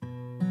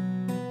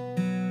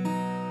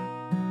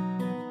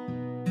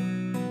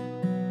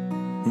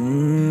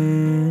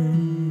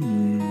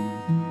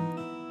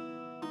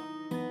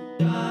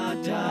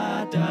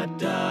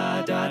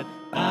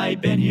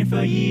I've been here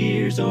for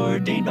years,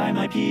 ordained by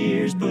my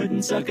peers,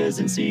 putting suckers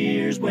in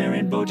Sears,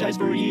 wearing bow ties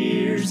for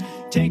years,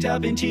 tank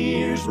top in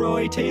tears,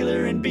 Roy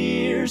Taylor and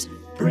beers,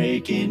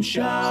 breaking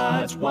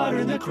shots,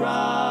 watering the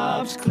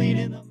crops,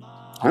 cleaning the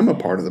mobs. I'm a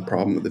part of the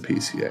problem with the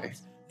PCA.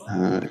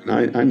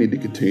 And I need to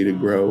continue to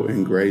grow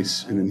in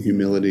grace and in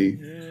humility,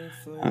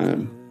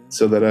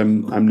 so that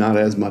I'm not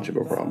as much of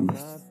a problem.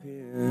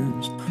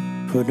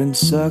 Putting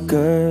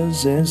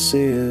suckers in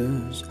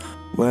Sears,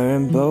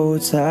 wearing bow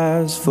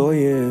ties for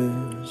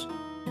years,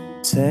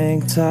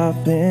 tank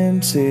top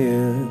in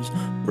tears,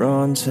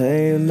 Ron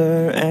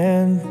Taylor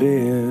and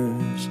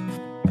beers.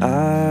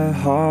 I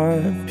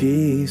heart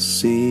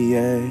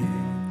PCA.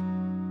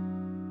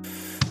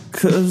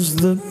 'Cause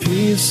the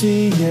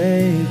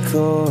PCA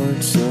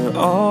courts are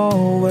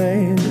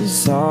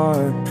always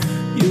hard.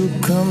 You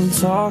come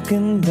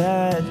talking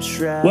that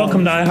trash.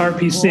 Welcome to iHeart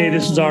PCA.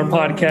 This is our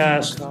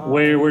podcast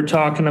where we're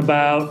talking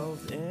about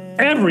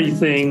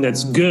everything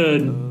that's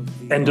good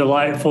and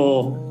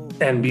delightful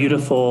and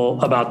beautiful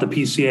about the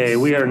PCA.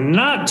 We are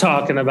not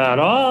talking about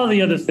all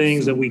the other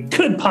things that we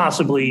could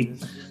possibly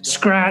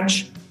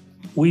scratch.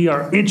 We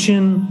are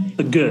itching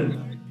the good.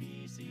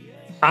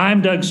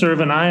 I'm Doug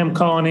Servin. I am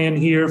calling in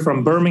here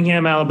from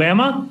Birmingham,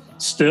 Alabama.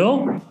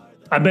 Still,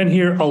 I've been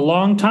here a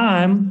long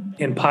time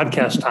in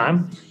podcast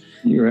time.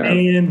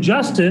 And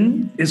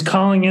Justin is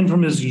calling in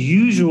from his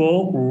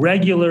usual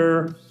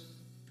regular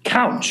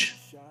couch.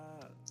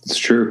 It's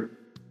true.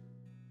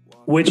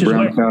 Which the is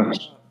brown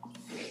couch.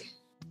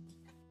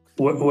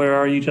 Where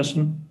are you,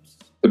 Justin?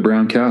 The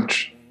brown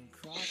couch.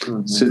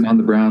 Mm-hmm. Sitting on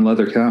the brown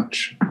leather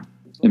couch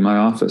in my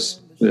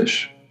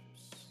office-ish.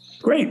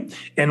 Great.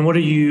 And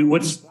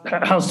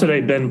how's today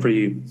been for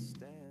you?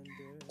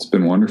 It's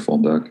been wonderful,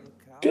 Doug.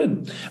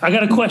 Good. I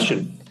got a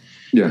question.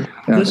 Yeah.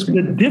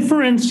 The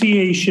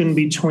differentiation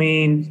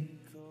between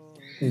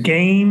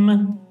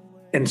game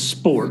and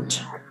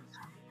sport,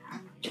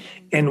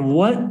 and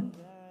what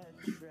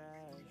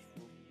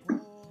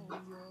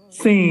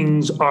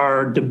things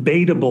are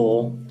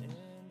debatable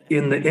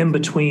in the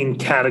in-between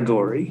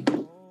category?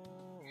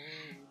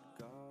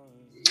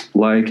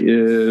 Like,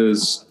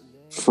 is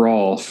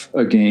Frolf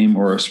a game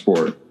or a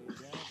sport?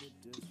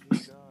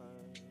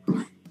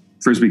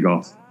 Frisbee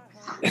golf.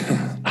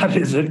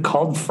 Is it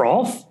called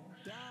Frolf?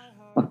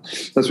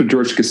 That's what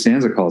George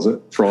Costanza calls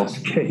it, Frolf.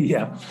 Okay,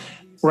 yeah.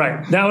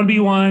 Right. That would be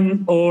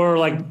one, or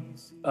like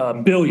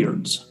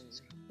billiards.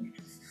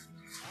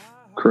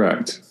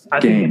 Correct.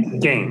 I think it's a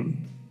game.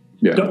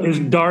 Yeah.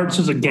 Darts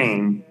is a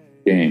game.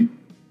 Game.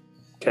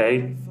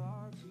 Okay.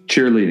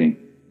 Cheerleading.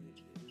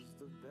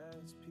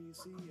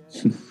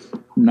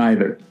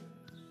 Neither.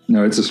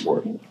 No, it's a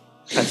sport.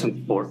 That's a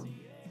sport.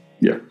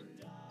 Yeah.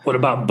 What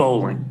about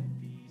bowling?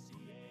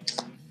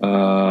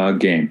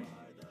 Game.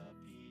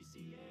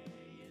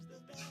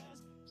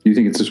 Do you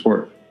think it's a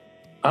sport?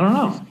 I don't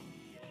know.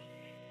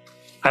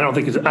 I don't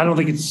think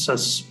it's a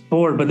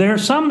sport, but there are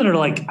some that are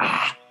like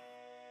a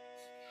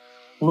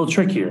little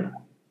trickier.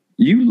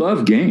 You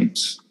love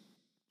games.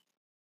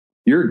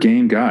 You're a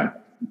game guy.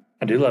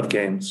 I do love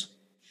games.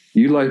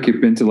 You've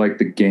been to like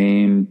the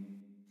Game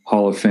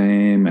Hall of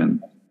Fame, and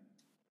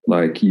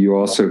like you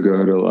also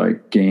go to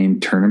like game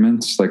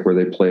tournaments, like where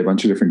they play a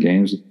bunch of different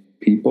games with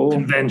people.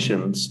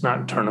 Conventions,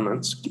 not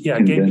tournaments. Yeah,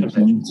 game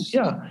conventions.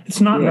 Yeah, it's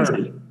not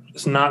nerdy.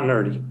 It's not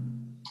nerdy.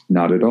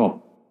 Not at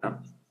all. No.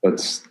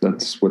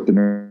 That's what the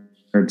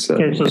nerd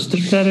said. Okay, so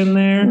stick that in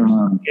there,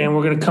 and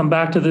we're going to come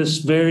back to this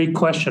very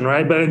question,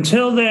 right? But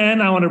until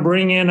then, I want to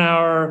bring in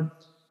our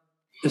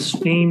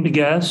esteemed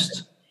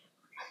guest,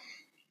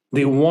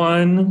 the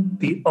one,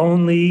 the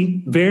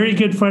only, very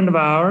good friend of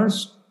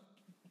ours.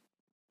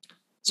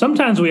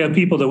 Sometimes we have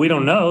people that we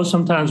don't know.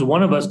 Sometimes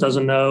one of us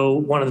doesn't know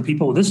one of the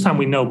people. This time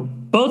we know.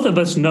 Both of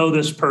us know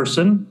this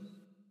person.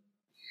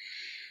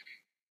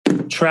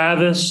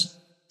 Travis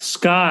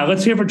Scott.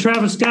 Let's hear for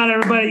Travis Scott,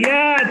 everybody.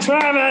 Yeah,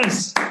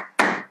 Travis.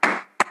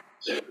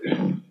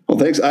 Well,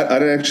 thanks. I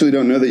actually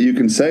don't know that you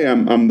can say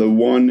I'm the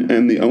one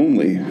and the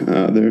only.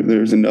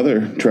 There's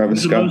another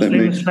Travis Scott that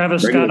makes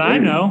Travis Scott I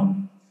know.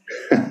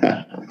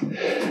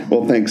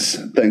 Well, thanks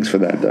for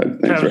that,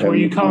 Doug. Thanks Travis, where are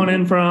you calling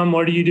in from?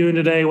 What are you doing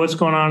today? What's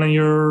going on in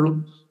your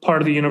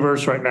part of the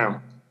universe right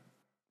now?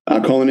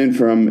 Calling in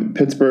from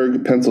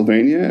Pittsburgh,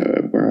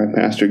 Pennsylvania, where I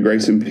pastor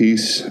Grace and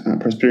Peace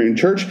Presbyterian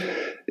Church.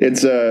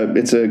 It's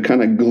a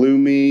kind of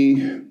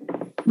gloomy,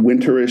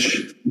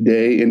 winterish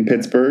day in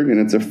Pittsburgh, and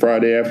it's a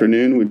Friday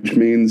afternoon, which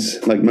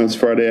means, like most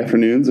Friday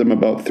afternoons, I'm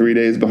about 3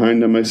 days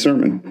behind on my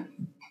sermon.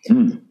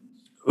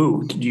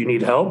 Ooh, do you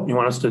need help? You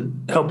want us to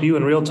help you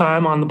in real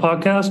time on the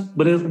podcast?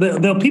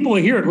 But people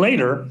will hear it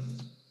later.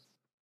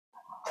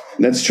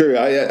 That's true.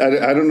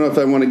 I don't know if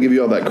I want to give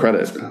you all that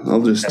credit.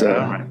 I'll just... All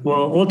right.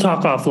 Well, we'll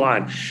talk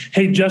offline.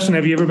 Hey, Justin,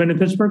 have you ever been to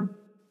Pittsburgh?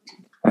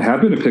 I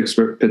have been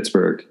to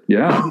Pittsburgh.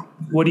 Yeah.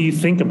 What do you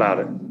think about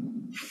it?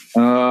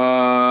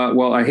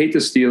 Well, I hate the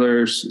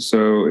Steelers,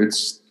 so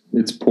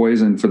it's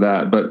poison for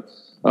that. But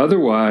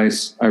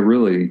otherwise, I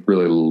really,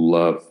 really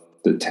love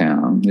the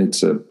town.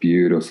 It's a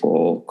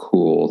beautiful,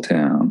 cool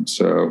town.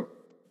 So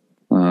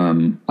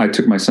I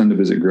took my son to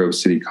visit Grove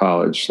City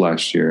College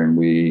last year, and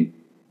we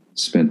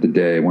spent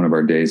one of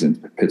our days in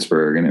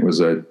Pittsburgh, and it was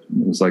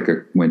like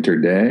a winter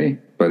day,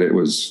 but it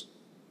was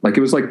like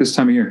this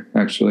time of year,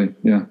 actually.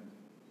 Yeah.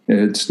 It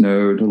had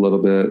snowed a little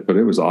bit, but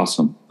it was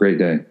awesome. Great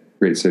day,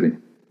 great city.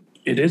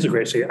 It is a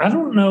great city. I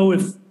don't know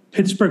if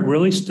Pittsburgh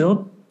really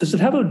still, does it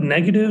have a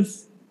negative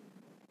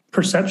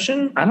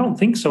perception? I don't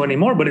think so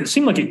anymore, but it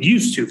seemed like it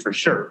used to for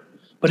sure.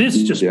 But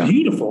it's just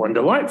beautiful and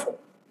delightful.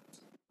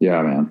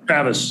 Yeah, man.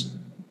 Travis,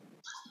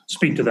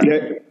 speak to that.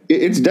 Yeah,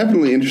 it's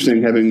definitely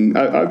interesting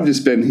I've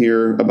just been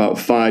here about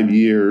 5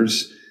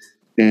 years,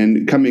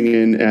 and coming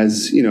in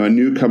as, a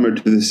newcomer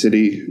to the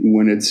city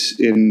when it's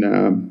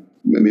in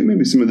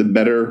maybe some of the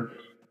better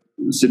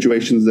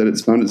situations that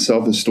it's found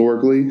itself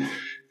historically.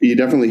 You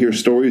definitely hear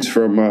stories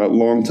from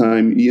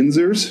longtime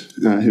Yinzers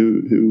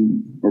who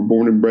were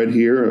born and bred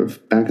here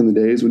of back in the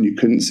days when you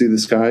couldn't see the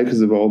sky because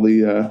of all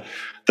the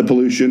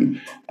pollution.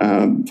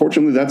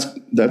 Fortunately,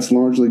 that's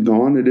largely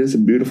gone. It is a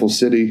beautiful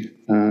city.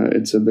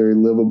 It's a very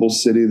livable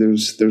city.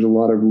 There's a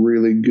lot of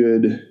really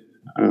good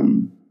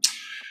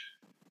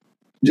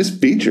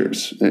just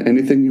features.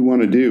 Anything you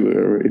want to do,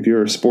 or if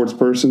you're a sports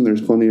person,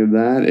 there's plenty of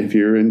that. If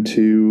you're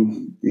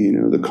into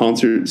the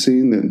concert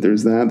scene, then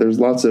there's that. There's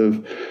lots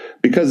of,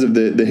 because of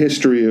the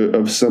history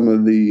of some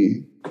of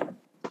the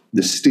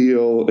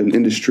steel and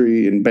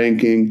industry and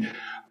banking,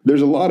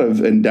 there's a lot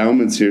of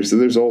endowments here. So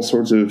there's all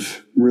sorts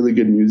of really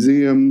good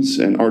museums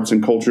and arts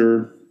and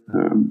culture.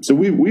 So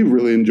we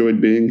really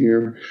enjoyed being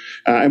here.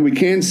 And we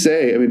can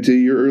say, to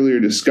your earlier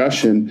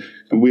discussion,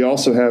 we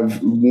also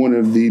have one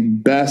of the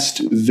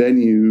best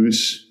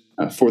venues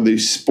for the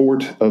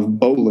sport of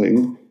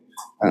bowling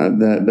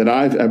that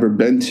I've ever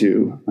been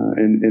to.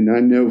 And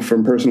I know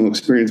from personal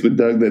experience with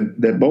Doug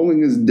that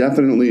bowling is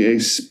definitely a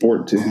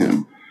sport to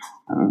him.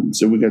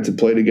 So we got to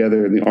play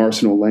together in the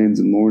Arsenal Lanes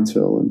in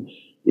Lawrenceville, and it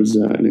was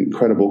an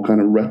incredible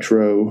kind of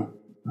retro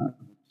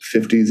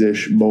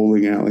 50s-ish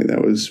bowling alley.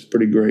 That was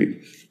pretty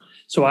great.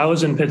 So I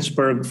was in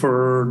Pittsburgh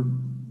for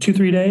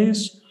 2-3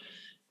 days.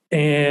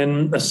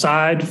 And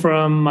aside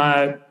from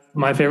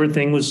my favorite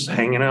thing was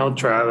hanging out with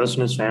Travis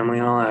and his family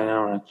and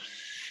all that.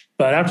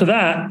 But after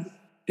that,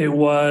 it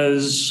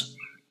was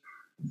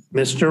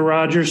Mr.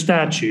 Roger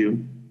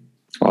Statue.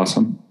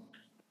 Awesome.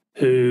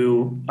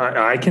 Who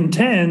I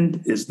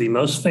contend is the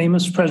most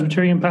famous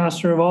Presbyterian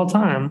pastor of all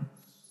time.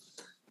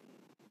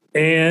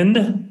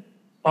 And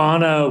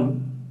on a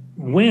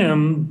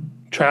whim,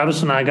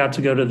 Travis and I got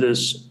to go to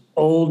this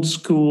old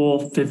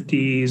school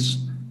 50s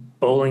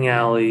bowling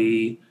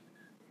alley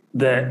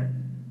that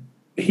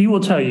he will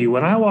tell you,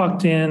 when I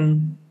walked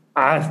in,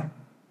 I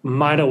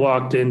might have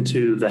walked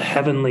into the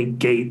heavenly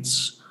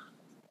gates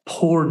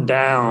poured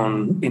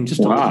down in just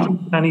a little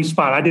tiny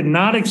spot. I did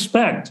not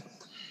expect.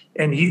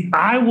 And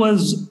I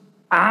was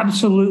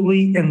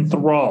absolutely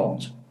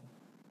enthralled.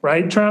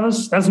 Right,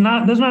 Travis? That's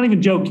not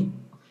even joking.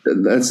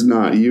 That's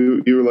not.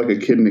 You were like a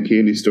kid in a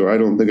candy store. I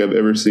don't think I've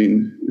ever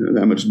seen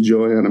that much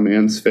joy on a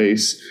man's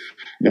face.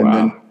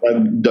 And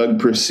then Doug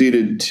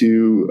proceeded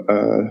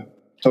to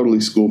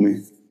totally school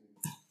me.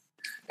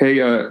 Hey,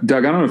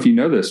 Doug, I don't know if you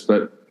know this,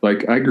 but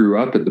I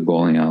grew up at the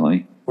bowling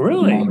alley.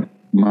 Really?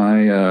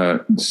 My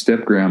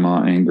step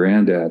grandma and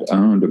granddad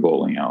owned a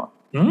bowling alley.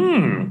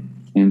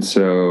 And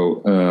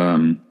so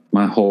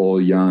my whole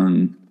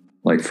young,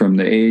 from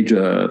the age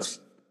of,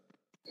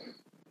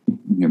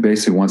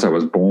 basically once I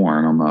was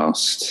born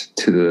almost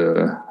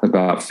to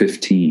about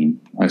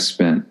 15, I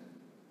spent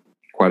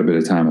quite a bit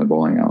of time at the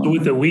bowling alley. So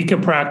with a week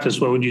of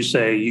practice, what would you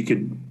say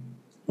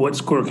what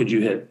score could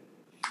you hit?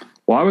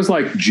 Well, I was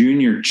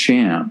junior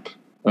champ,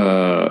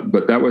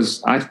 but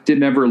I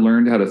never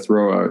learned how to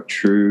throw a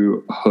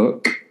true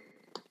hook.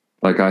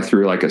 I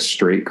threw a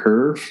straight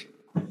curve.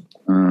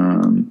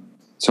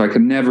 So I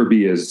could never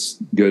be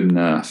as good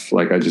enough.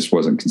 I just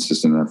wasn't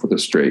consistent enough with a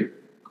straight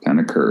kind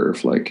of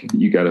curve.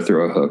 You got to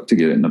throw a hook to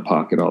get it in the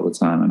pocket all the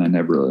time. And I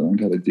never really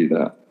learned how to do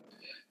that.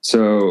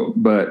 So,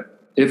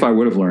 but if I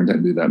would have learned how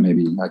to do that,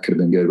 maybe I could have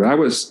been good. But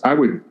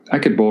I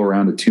could bowl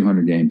around a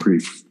 200 game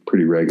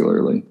pretty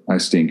regularly. I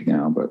stink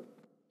now, but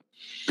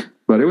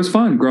it was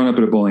fun growing up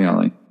at a bowling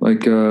alley. My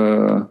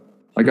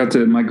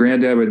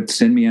granddad would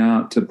send me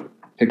out to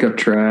pick up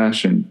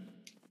trash and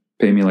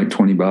pay me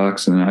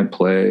 $20, and then I'd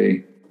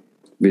play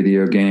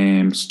video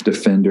games,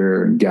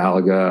 Defender and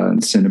Galaga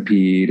and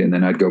Centipede, and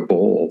then I'd go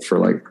bowl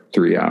for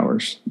 3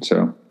 hours.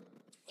 So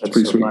that's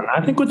pretty sweet. Fun.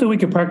 I think with a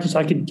week of practice,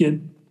 I could get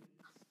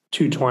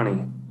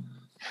 220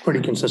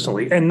 pretty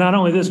consistently. And not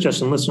only this,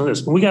 Justin, listen to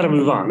this. We got to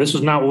move on. This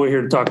is not what we're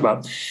here to talk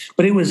about.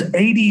 But it was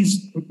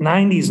 80s,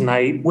 90s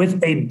night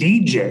with a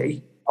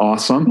DJ.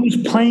 Awesome. Who was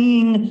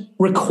playing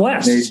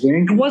requests.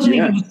 Amazing. It wasn't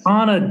even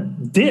on a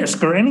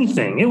disc or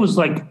anything. It was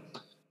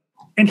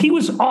and he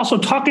was also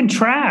talking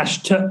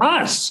trash to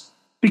us.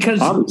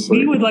 Because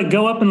he would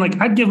go up and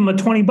I'd give him a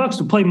 $20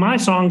 to play my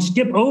song,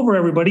 skip over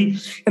everybody,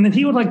 and then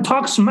he would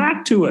talk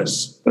smack to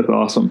us. That's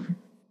awesome.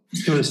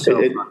 It was so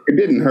it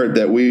didn't hurt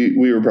that we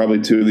were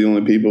probably two of the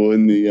only people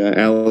in the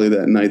alley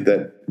that night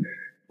that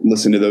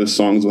listened to those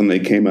songs when they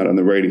came out on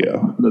the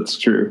radio. That's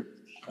true.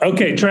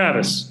 Okay,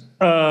 Travis,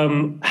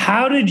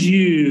 how did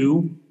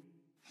you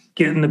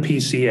get in the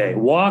PCA?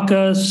 Walk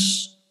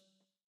us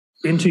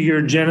into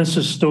your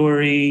Genesis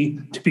story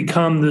to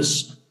become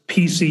this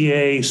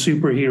PCA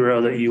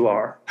superhero that you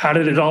are. How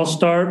did it all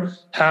start?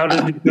 How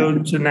did it go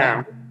to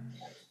now?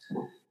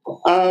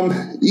 I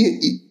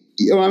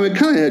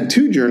kind of had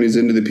two journeys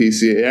into the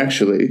PCA,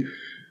 actually.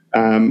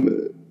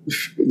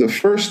 The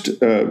first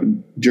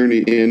journey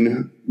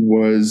in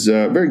was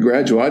very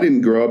gradual. I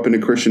didn't grow up in a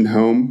Christian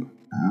home.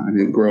 I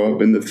didn't grow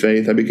up in the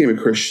faith. I became a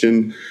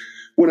Christian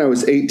when I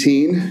was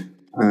 18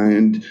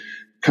 and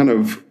kind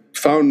of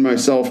found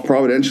myself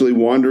providentially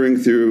wandering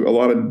through a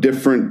lot of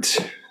different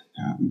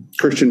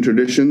Christian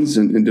traditions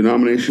and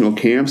denominational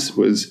camps.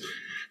 Was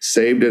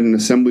saved at an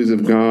Assemblies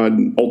of God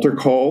altar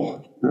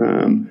call.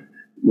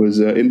 Was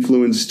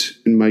influenced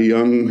in my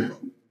young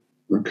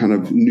or kind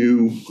of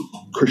new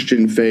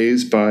Christian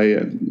phase by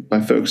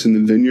folks in the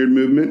Vineyard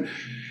movement.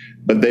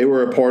 But they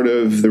were a part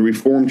of the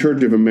Reformed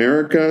Church of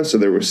America, so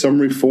there was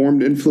some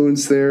Reformed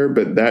influence there.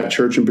 But that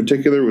church in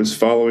particular was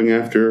following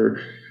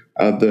after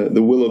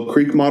the Willow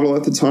Creek model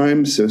at the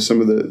time, so some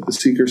of the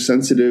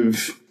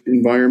seeker-sensitive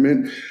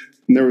environment.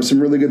 And there were some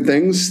really good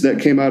things that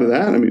came out of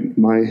that. I mean,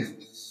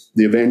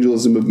 the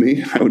evangelism of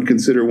me, I would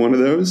consider one of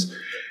those.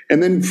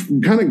 And then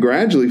kind of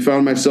gradually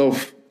found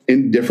myself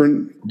in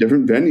different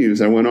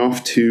venues. I went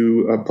off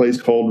to a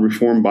place called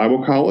Reformed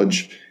Bible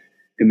College,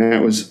 and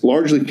that was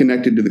largely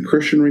connected to the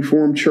Christian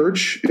Reformed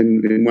Church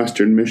in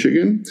Western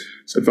Michigan.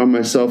 So I found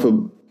myself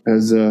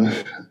as a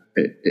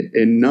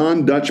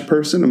non-Dutch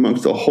person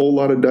amongst a whole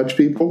lot of Dutch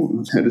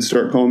people. I had to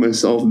start calling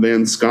myself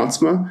Van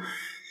Scotsma.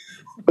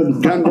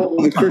 But got involved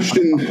in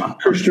the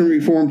Christian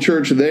Reformed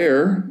Church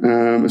there.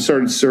 I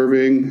started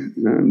serving,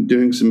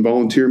 doing some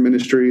volunteer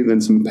ministry, then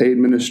some paid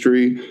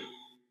ministry.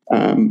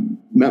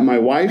 Met my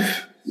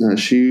wife.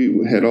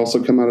 She had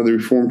also come out of the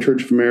Reformed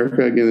Church of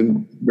America,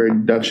 again, very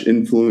Dutch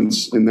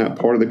influence in that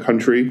part of the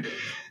country.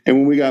 And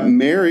when we got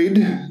married,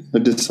 I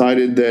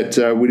decided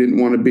that we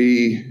didn't want to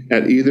be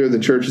at either of the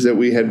churches that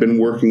we had been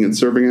working and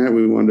serving at.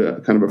 We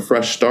wanted kind of a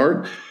fresh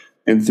start.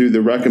 And through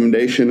the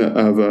recommendation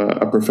of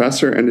a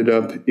professor, ended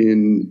up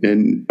in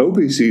an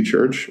OPC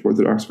church,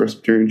 Orthodox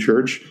Presbyterian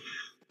Church,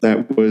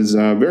 that was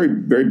very,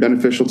 very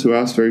beneficial to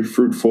us, very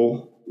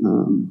fruitful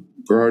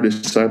for our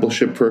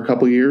discipleship for a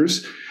couple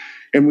years.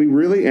 And we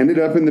really ended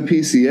up in the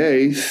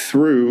PCA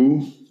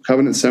through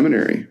Covenant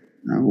Seminary.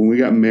 When we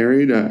got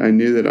married, I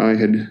knew that I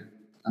had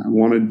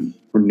wanted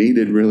or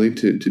needed really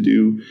to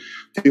do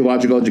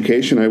theological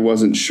education. I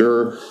wasn't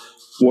sure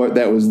what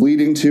that was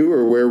leading to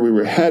or where we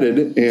were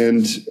headed.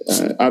 And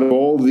out of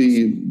all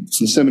the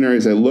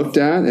seminaries I looked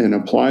at and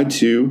applied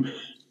to,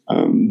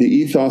 the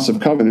ethos of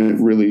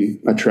Covenant really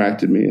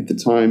attracted me at the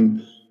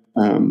time.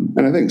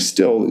 And I think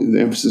still the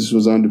emphasis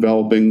was on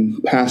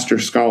developing pastor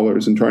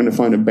scholars and trying to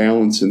find a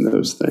balance in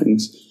those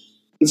things.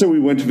 And so we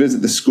went to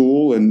visit the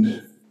school,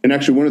 and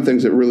actually one of the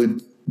things that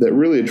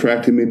really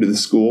attracted me to the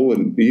school,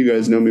 and you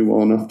guys know me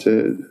well enough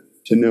to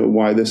know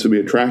why this would be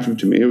attractive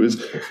to me. It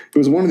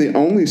was one of the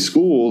only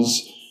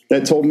schools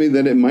that told me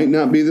that it might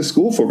not be the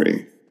school for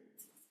me.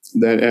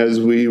 That as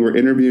we were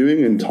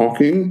interviewing and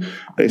talking,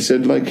 they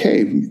said, like,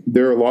 hey,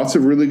 there are lots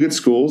of really good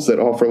schools that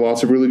offer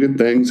lots of really good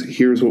things.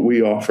 Here's what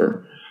we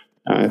offer.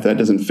 If that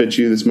doesn't fit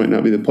you, this might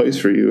not be the place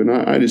for you. And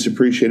I just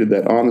appreciated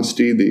that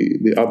honesty,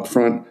 the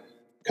upfront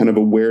kind of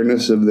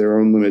awareness of their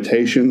own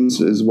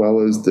limitations as well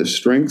as the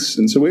strengths.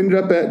 And so we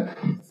ended up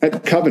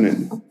at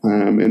Covenant.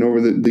 And over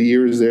the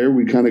years there,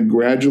 we kind of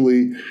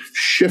gradually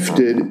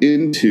shifted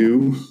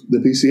into the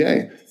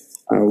PCA.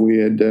 We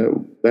had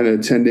been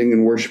attending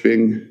and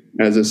worshiping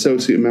as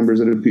associate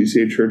members at a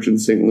PCA church in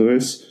St.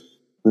 Louis,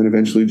 and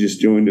eventually just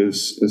joined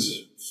as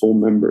full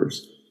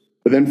members.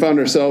 But then found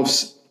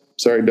ourselves...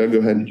 Sorry, Doug, go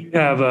ahead. Do you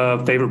have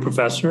a favorite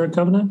professor at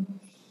Covenant?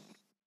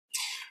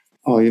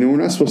 Oh, we're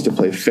not supposed to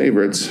play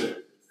favorites.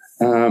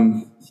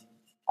 I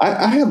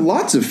have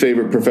lots of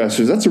favorite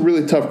professors. That's a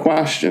really tough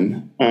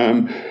question.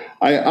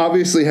 I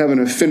obviously have an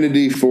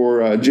affinity for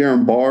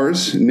Jerram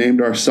Bars,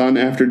 named our son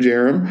after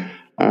Jerram.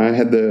 I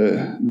had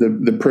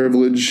the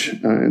privilege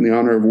and the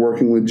honor of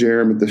working with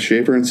Jerram at the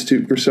Schaefer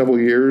Institute for several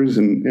years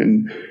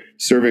and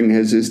serving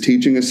as his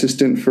teaching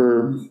assistant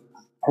for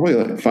probably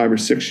like 5 or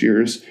 6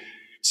 years.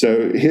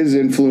 So his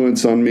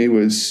influence on me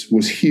was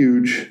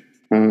huge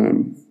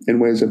in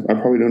ways that I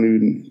probably don't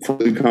even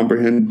fully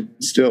comprehend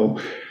still.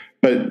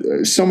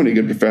 But so many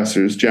good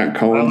professors, Jack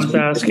Collins. I was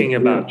asking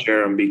about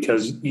Jerram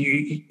because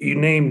you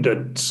named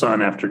a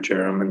son after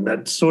Jerram, and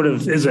that sort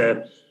of is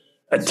a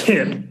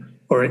tip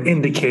or an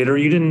indicator.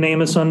 You didn't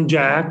name a son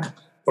Jack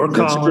or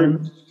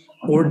Colin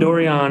or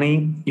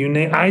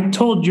Doriani. I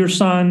told your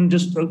son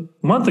just a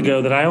month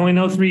ago that I only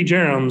know 3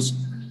 Jerrams,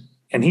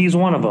 and he's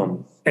one of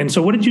them. And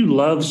so what did you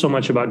love so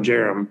much about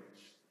Jerram?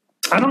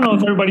 I don't know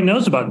if everybody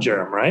knows about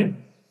Jerram, right?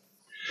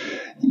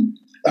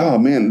 Oh,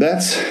 man,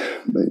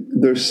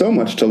 there's so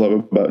much to love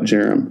about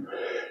Jerram.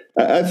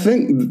 I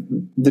think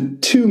the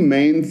 2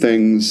 main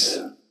things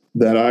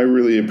that I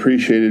really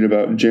appreciated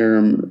about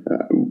Jerram,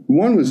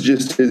 one was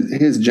just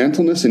his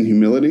gentleness and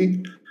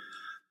humility.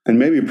 and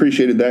maybe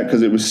appreciated that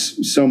because it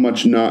was so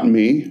much not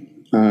me.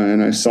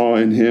 And I saw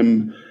in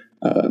him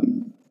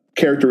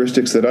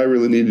characteristics that I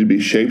really needed to be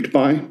shaped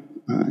by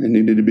and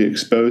needed to be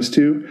exposed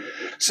to.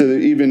 So that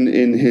even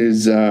in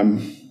his,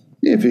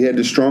 if he had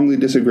to strongly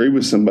disagree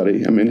with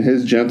somebody, I mean,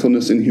 his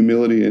gentleness and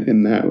humility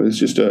in that was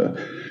just a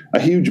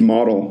huge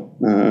model,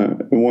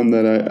 one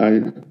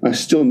that I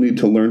still need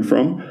to learn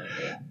from.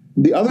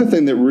 The other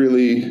thing that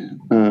really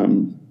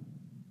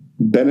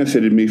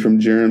benefited me from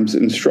Jerem's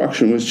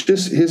instruction was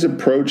just his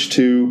approach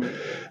to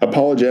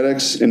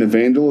apologetics and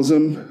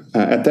evangelism.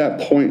 At that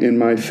point in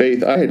my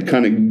faith, I had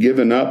kind of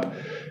given up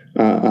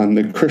on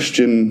the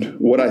Christian,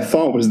 what I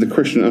thought was the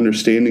Christian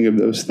understanding of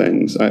those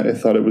things. I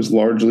thought it was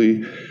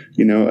largely,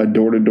 a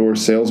door-to-door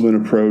salesman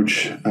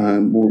approach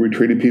where we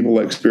treated people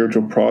like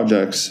spiritual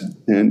projects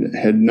and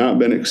had not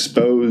been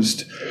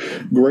exposed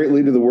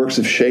greatly to the works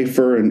of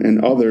Schaeffer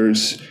and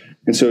others.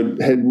 And so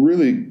had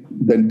really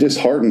been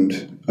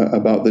disheartened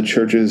about the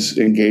church's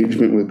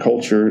engagement with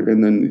culture,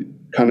 and then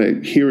kind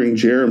of hearing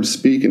Jerem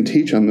speak and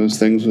teach on those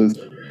things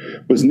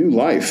was new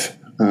life,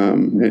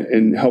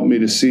 and helped me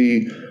to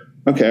see,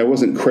 okay, I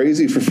wasn't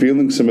crazy for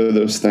feeling some of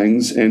those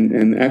things,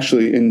 and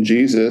actually in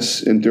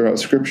Jesus and throughout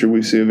Scripture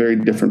we see a very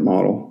different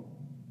model.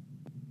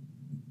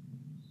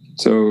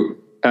 So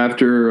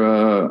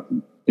after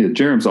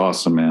Jerem's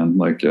awesome, man.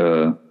 Like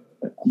I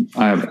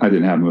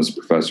didn't have him as a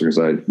professor because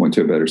I went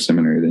to a better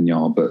seminary than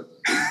y'all, but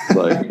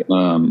like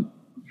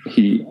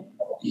he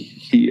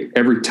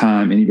every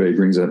time anybody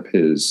brings up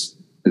his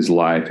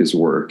life, his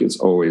work, it's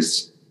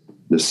always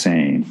the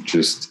same.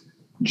 Just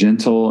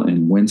gentle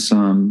and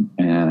winsome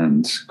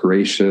and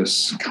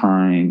gracious,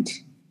 kind,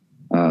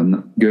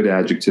 good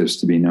adjectives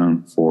to be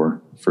known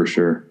for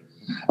sure.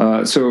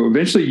 So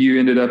eventually you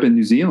ended up in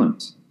New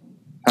Zealand.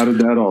 How did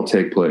that all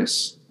take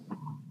place?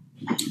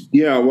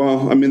 Yeah,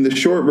 well, I mean, the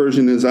short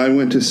version is I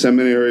went to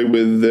seminary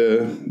with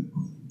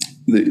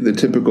the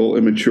typical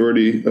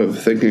immaturity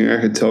of thinking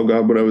I could tell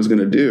God what I was going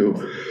to do.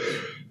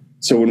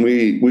 So when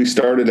we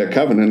started at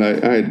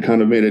Covenant, I had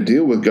kind of made a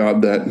deal with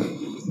God that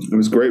it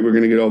was great. We're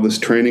going to get all this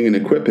training and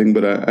equipping,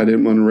 but I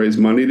didn't want to raise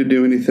money to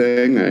do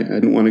anything. I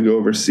didn't want to go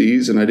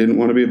overseas, and I didn't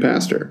want to be a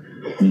pastor.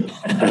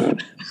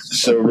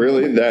 So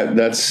really,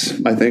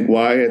 that's I think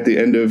why at the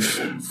end of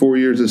 4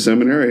 years of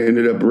seminary, I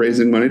ended up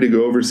raising money to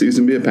go overseas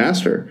and be a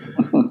pastor.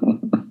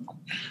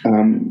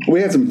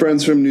 We had some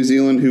friends from New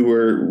Zealand who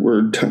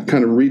were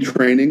kind of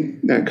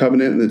retraining at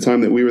Covenant. At the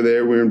time that we were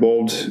there, we were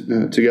involved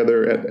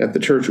together at the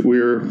church we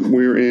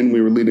were in.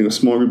 We were leading a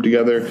small group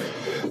together.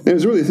 And it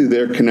was really through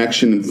their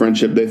connection and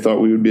friendship they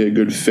thought we would be a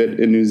good fit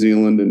in New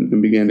Zealand, and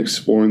began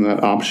exploring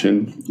that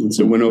option. And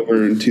so went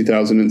over in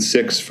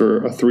 2006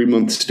 for a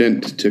 3-month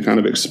stint to kind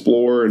of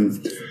explore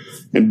and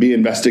be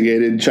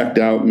investigated, checked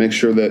out, make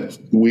sure that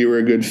we were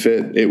a good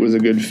fit, it was a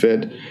good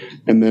fit,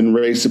 and then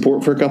raised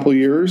support for a couple of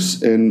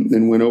years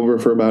and went over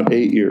for about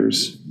 8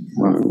 years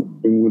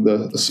with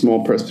a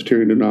small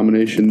Presbyterian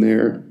denomination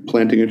there,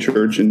 planting a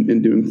church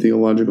and doing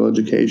theological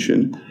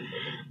education.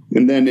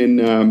 And then in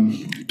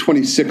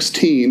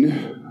 2016,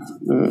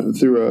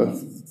 through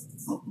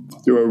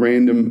a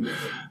random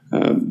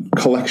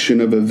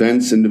collection of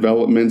events and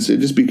developments,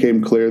 it just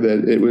became clear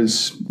that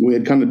we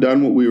had kind of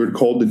done what we were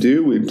called to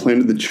do. We had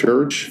planted the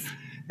church,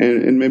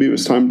 and maybe it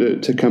was time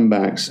to come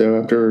back. So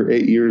after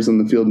 8 years in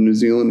the field in New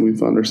Zealand, we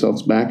found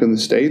ourselves back in the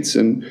States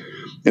and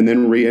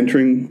then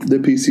re-entering the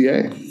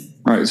PCA.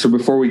 All right. So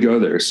before we go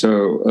there,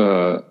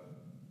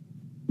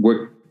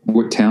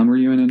 what town were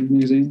you in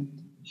New Zealand?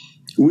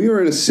 We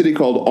were in a city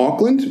called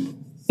Auckland.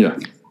 Yeah.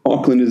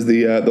 Auckland is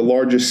the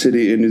largest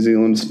city in New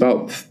Zealand. It's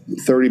about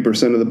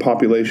 30% of the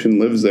population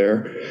lives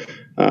there.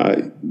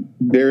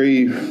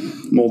 Very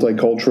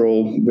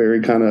multicultural,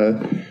 very kind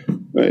of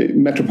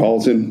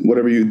metropolitan,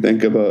 whatever you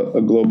think of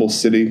a global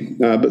city,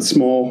 but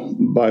small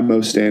by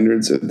most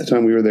standards. At the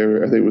time we were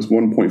there, I think it was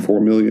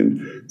 1.4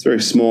 million. It's a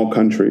very small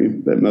country,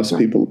 but most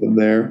people live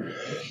there.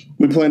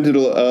 We planted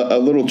a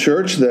little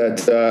church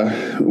that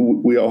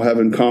we all have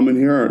in common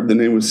here. The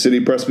name was City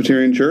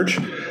Presbyterian Church.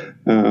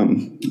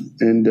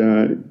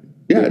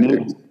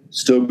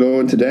 It's still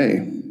going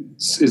today.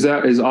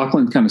 Is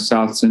Auckland kind of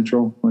south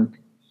central, like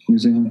New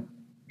Zealand?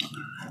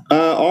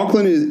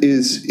 Auckland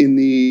is in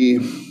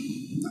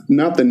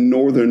not the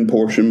northern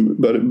portion,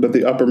 but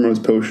the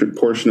uppermost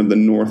portion of the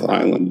North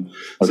Island.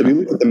 Okay. So if you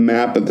look at the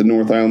map at the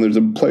North Island, there's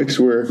a place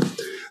where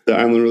the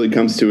island really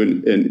comes to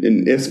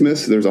an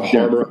isthmus. There's a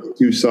harbor on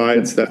 2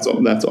 sides. That's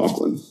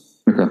Auckland.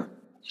 Okay.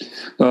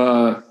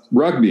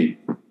 Rugby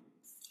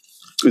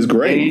is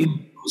great.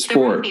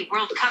 Sport.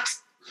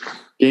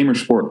 Game or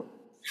sport?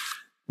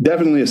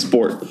 Definitely a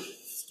sport.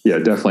 Yeah,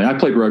 definitely. I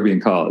played rugby in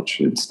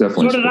college. It's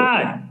definitely. So did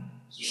I.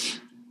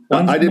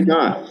 I did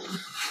not.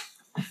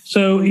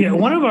 So yeah,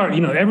 one of our,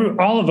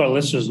 all of our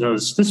listeners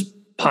knows this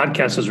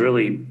podcast is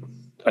really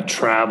a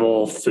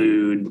travel,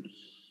 food,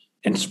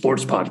 and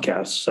sports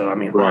podcast. So I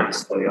mean,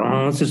 honestly,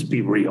 let's just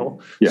be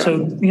real. Yeah.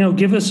 So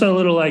give us a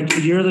little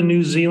you're the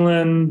New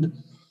Zealand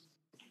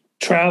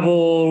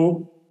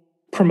travel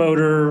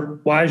promoter.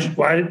 Why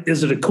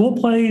is it a cool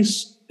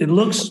place? It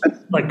looks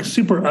like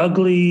super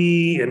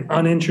ugly and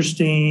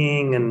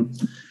uninteresting, and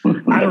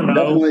I don't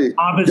know.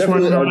 Hobbits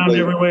running around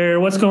ugly. everywhere.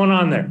 What's going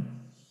on there?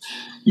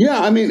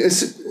 Yeah, I mean,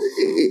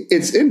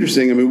 it's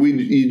interesting. I mean,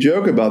 you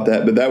joke about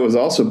that, but that was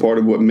also part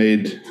of what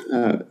made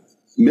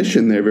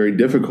mission there very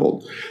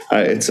difficult.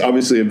 It's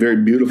obviously a very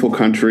beautiful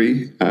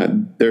country.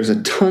 There's a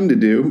ton to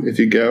do if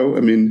you go. I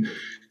mean,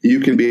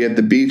 you can be at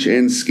the beach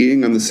and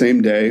skiing on the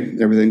same day.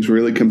 Everything's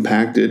really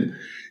compacted.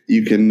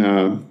 You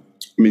can.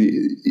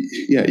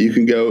 You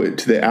can go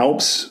to the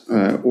Alps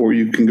or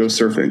you can go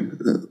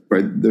surfing.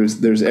 Right,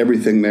 there's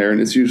everything there,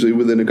 and it's usually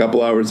within a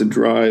couple hours of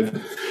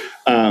drive.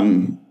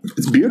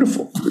 It's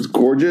beautiful. It's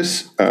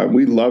gorgeous.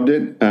 We loved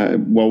it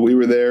while we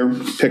were there.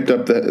 Picked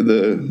up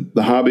the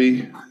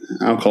hobby.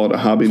 I'll call it a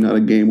hobby, not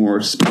a game or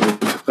a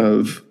sport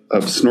of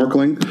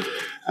snorkeling.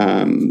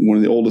 One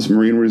of the oldest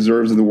marine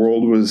reserves in the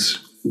world was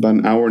about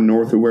an hour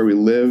north of where we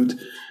lived.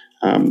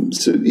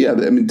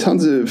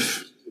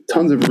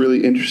 Tons of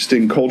really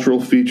interesting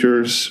cultural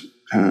features.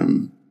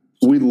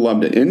 We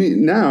loved it.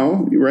 And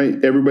now,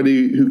 right,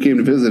 everybody who came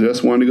to visit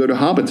us wanted to go to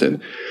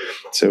Hobbiton.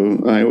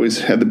 So I always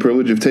had the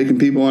privilege of taking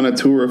people on a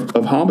tour of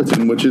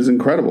Hobbiton, which is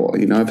incredible.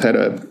 You know, I've had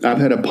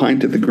a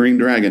pint at the Green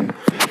Dragon,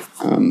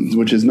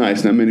 which is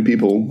nice. Not many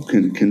people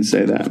can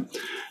say that.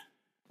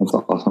 That's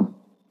awesome.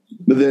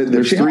 But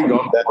there's 3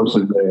 golf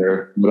courses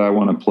there that I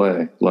want to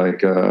play,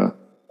 like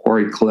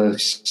Quarry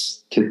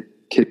Cliffs, Cape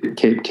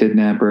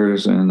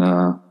Kidnappers,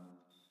 and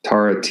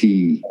Tara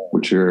T,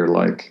 which are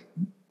like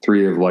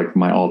 3 of like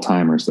my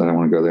all-timers that I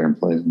want to go there and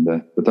play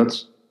someday. But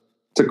it's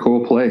a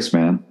cool place,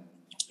 man.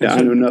 Yeah,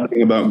 I know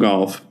nothing about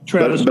golf.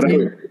 Travis,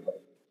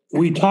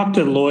 we talked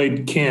to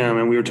Lloyd Kim,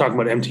 and we were talking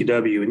about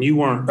MTW, and you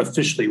weren't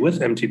officially with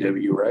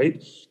MTW, right?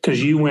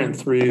 Because you went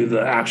through the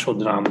actual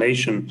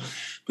denomination,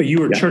 but you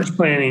were church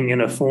planning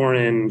in a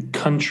foreign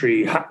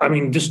country. I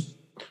mean,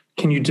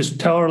 can you just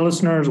tell our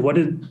listeners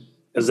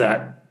is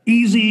that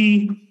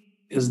easy?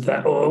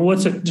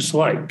 What's it just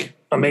like?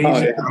 Amazing. Oh,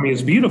 yeah. I mean,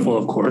 it's beautiful,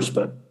 of course,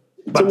 but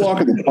it's a walk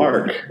in the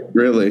park,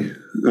 really.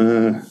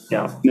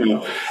 Yeah.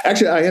 No,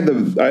 actually, I had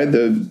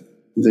the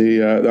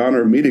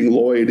honor of meeting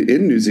Lloyd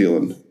in New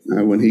Zealand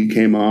when he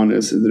came on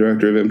as the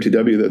director of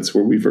MTW. That's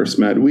where we first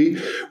met. We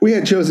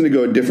had chosen to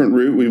go a different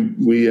route.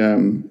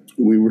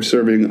 We were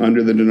serving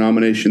under the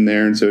denomination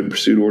there, and so had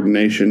pursued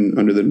ordination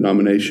under the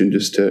denomination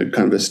just to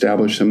kind of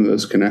establish some of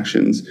those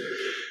connections.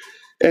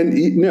 And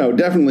no,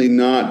 definitely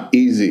not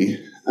easy.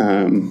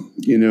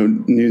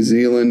 New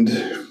Zealand,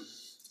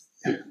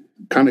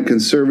 kind of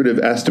conservative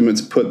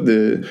estimates put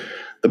the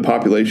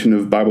population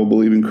of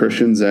Bible-believing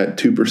Christians at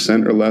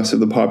 2% or less of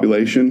the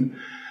population.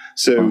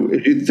 So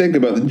if you think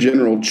about the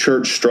general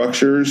church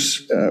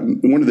structures,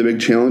 one of the big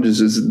challenges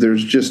is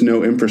there's just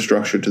no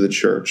infrastructure to the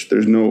church.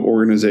 There's no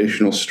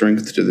organizational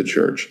strength to the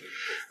church.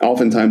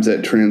 Oftentimes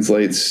that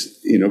translates,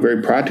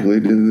 very practically,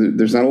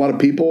 there's not a lot of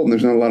people and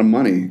there's not a lot of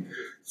money.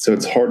 So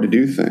it's hard to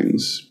do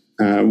things.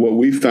 What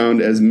we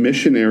found as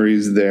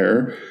missionaries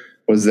there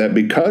was that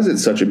because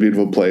it's such a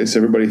beautiful place,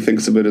 everybody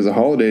thinks of it as a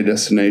holiday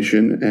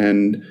destination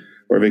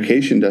or a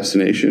vacation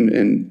destination,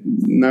 and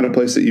not a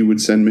place that you would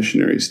send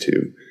missionaries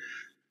to.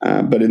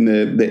 But in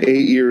the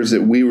 8 years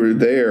that we were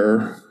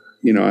there,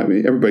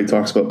 everybody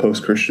talks about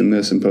post-Christian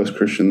this and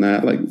post-Christian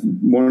that. Like,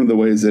 one of the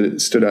ways that it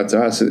stood out to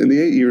us in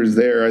the 8 years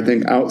there, I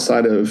think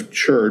outside of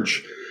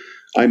church,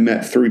 I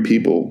met 3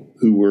 people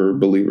who were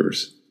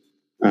believers.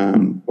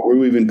 Or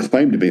who even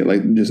claimed to be.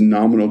 Like, just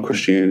nominal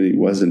Christianity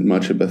wasn't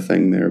much of a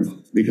thing there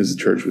because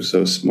the church was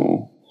so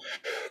small.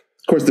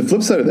 Of course, the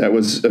flip side of that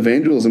was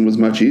evangelism was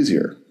much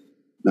easier.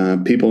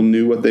 People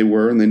knew what they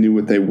were and they knew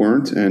what they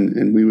weren't,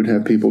 and we would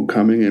have people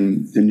coming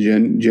and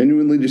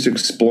genuinely just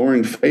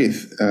exploring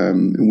faith.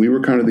 And we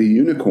were kind of the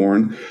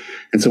unicorn,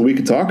 and so we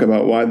could talk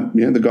about why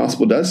the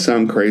gospel does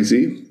sound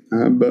crazy,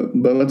 but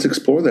let's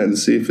explore that and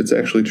see if it's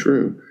actually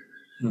true.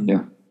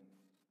 Yeah,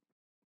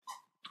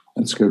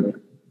 that's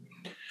good.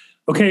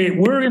 Okay,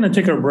 we're going to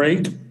take a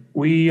break.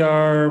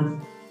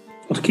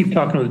 Let's keep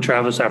talking with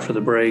Travis after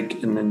the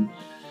break, and then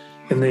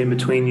in the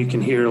in-between, you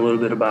can hear a little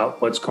bit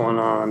about what's going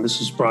on. This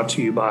is brought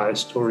to you by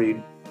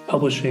Story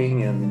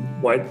Publishing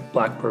and White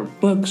Blackbird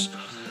Books,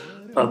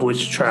 of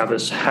which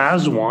Travis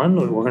has one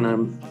that we're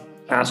going to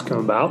ask him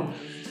about.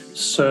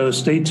 So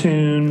stay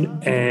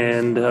tuned,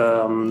 and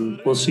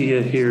we'll see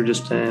you here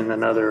just in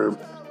another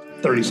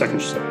 30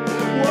 seconds or so.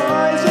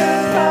 Wise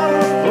and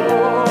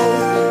powerful,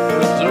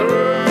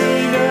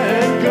 preserving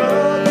and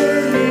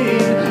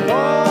governing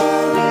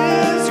all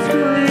his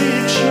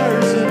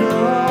creatures and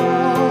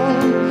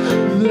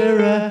all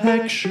their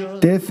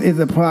actions. This is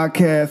a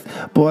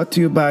podcast brought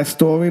to you by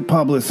Story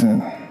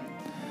Publishing.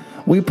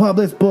 We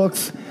publish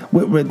books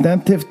with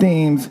redemptive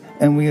themes,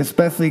 and we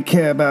especially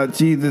care about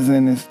Jesus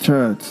and his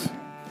church.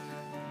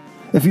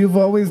 If you've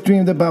always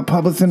dreamed about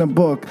publishing a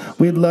book,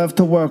 we'd love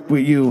to work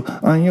with you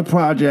on your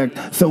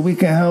project so we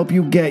can help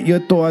you get your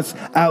thoughts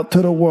out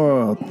to the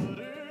world.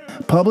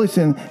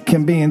 Publishing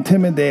can be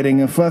intimidating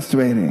and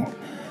frustrating,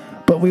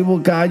 but we will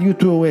guide you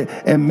through it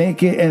and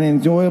make it an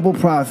enjoyable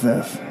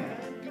process.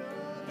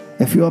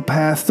 If you're a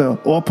pastor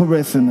or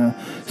parishioner,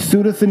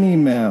 shoot us an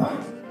email.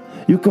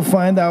 You can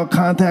find our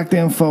contact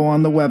info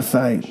on the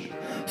website,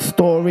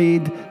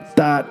 storied.pub.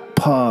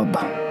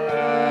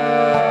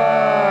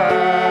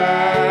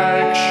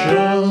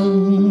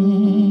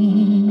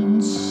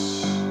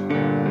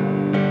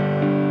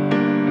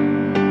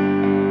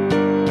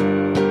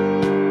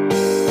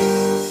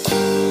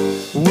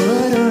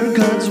 What are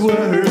God's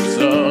works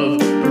of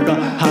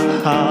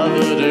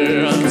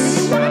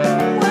providence?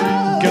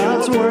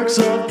 God's works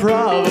of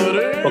providence.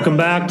 Welcome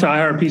back to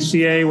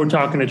IRPCA. We're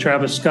talking to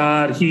Travis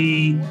Scott.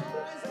 He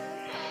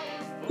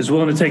is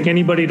willing to take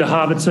anybody to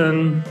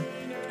Hobbiton,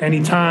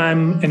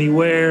 anytime,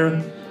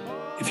 anywhere.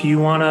 If you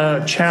want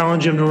to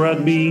challenge him to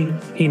rugby,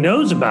 he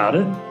knows about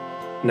it.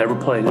 Never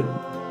played it.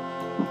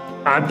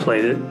 I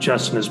played it.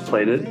 Justin has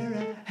played it.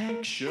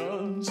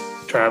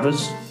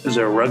 Travis, is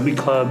there a rugby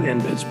club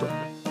in Pittsburgh?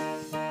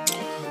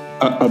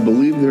 I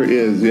believe there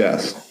is,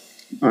 yes.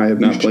 I have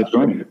not played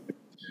rugby.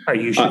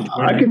 You should.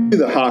 I can do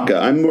the haka.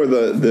 I'm more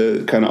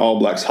the kind of All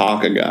Blacks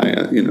haka guy.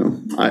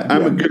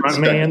 I'm a good front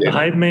man, the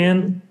hype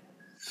man.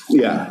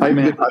 Yeah, hype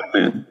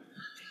man.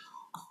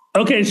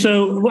 Okay,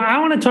 so I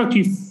want to talk to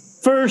you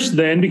first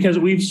then, because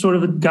we've sort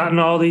of gotten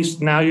all these.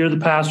 Now you're the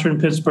pastor in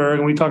Pittsburgh,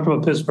 and we talked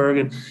about Pittsburgh,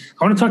 and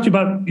I want to talk to you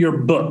about your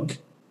book,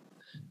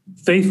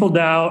 Faithful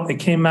Doubt. It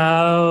came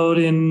out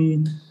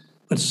in,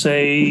 let's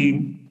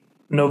say,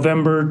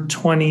 November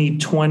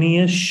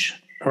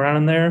 2020-ish, around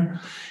in there.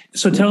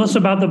 So tell us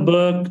about the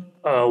book,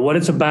 what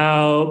it's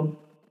about,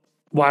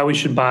 why we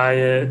should buy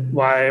it,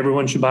 why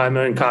everyone should buy 1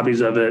 million copies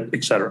of it,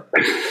 et cetera.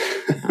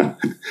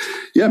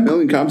 Yeah, 1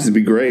 million copies would be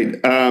great.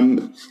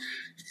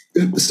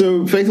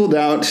 So Faithful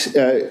Doubt,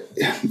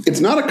 it's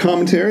not a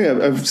commentary.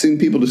 I've seen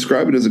people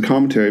describe it as a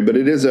commentary, but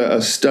it is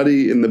a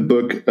study in the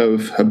book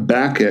of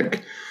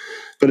Habakkuk.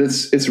 But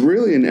it's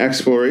really an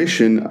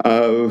exploration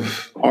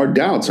of our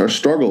doubts, our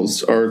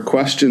struggles, our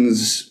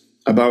questions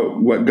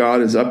about what God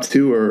is up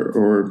to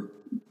or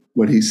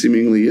what he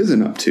seemingly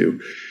isn't up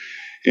to.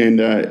 And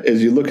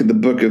as you look at the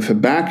book of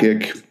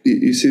Habakkuk,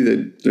 you see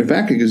that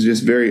Habakkuk is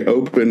just very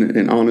open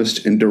and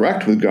honest and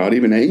direct with God,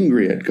 even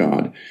angry at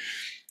God.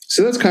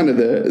 So that's kind of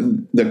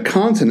the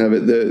content of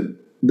it.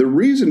 The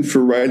reason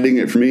for writing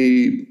it for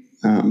me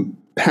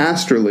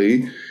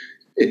pastorally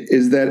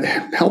is that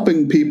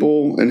helping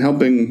people and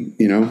helping,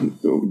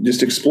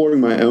 just exploring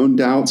my own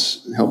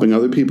doubts, helping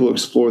other people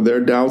explore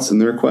their doubts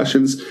and their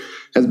questions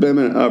has been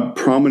a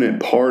prominent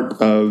part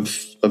of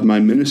my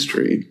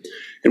ministry.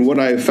 And what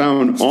I have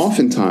found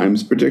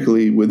oftentimes,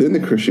 particularly within the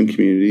Christian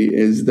community,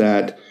 is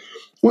that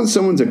once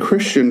someone's a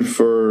Christian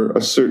for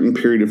a certain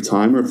period of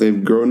time, or if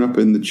they've grown up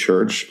in the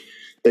church,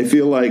 they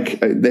feel like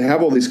they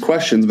have all these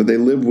questions, but they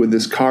live with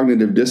this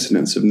cognitive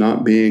dissonance of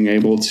not being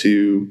able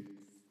to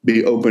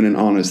be open and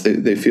honest.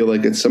 They feel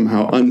like it's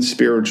somehow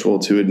unspiritual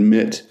to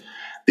admit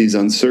these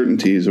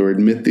uncertainties or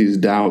admit these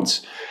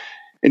doubts.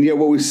 And yet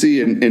what we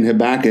see in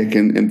Habakkuk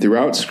and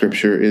throughout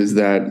Scripture is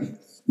that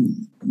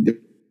the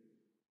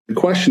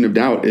question of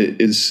doubt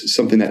is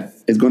something that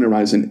is going to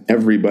arise in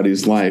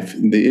everybody's life.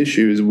 The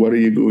issue is, what are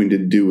you going to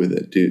do with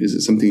it? Is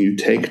it something you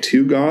take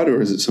to God, or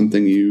is it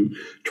something you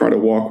try to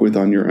walk with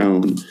on your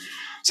own?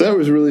 So that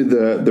was really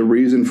the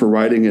reason for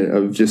writing it,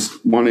 of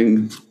just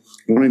wanting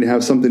to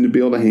have something to be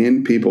able to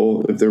hand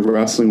people if they're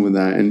wrestling with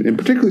that, and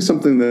particularly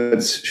something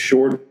that's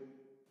short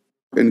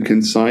and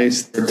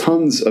concise. There are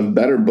tons of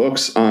better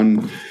books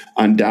on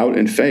doubt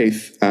and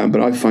faith, but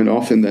I find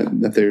often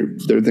that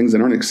there are things that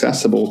aren't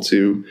accessible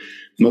to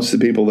most of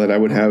the people that I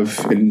would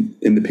have in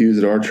the pews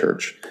at our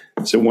church.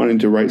 So wanting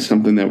to write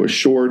something that was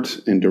short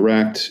and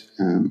direct,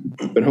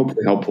 but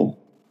hopefully helpful.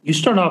 You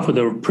start off with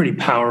a pretty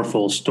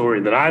powerful story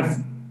that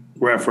I've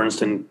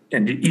referenced and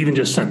even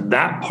just sent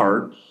that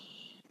part.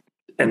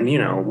 And,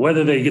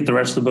 whether they get the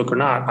rest of the book or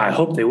not, I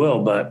hope they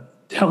will.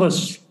 But tell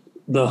us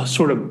the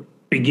sort of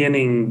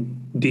beginning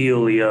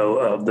dealio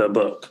of the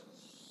book.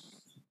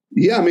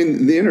 Yeah, I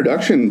mean, the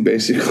introduction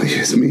basically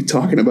is me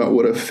talking about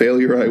what a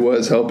failure I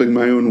was helping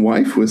my own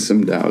wife with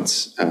some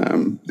doubts.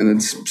 And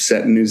it's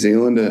set in New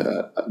Zealand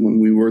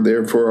when we were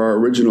there for our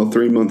original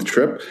 3-month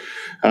trip.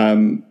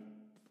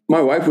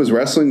 My wife was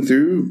wrestling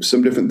through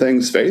some different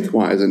things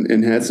faith-wise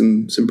and had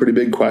some pretty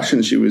big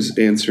questions she was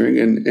answering.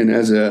 And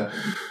as a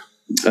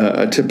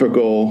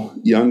typical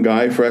young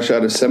guy fresh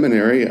out of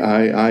seminary,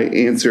 I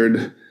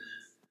answered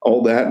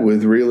all that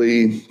with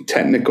really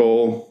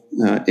technical,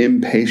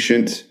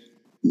 impatient,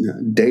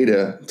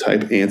 data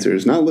type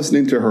answers, not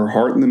listening to her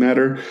heart in the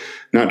matter,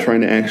 not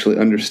trying to actually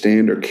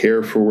understand or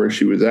care for where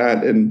she was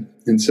at. And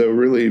so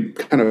really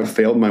kind of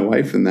failed my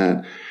wife in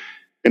that.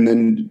 And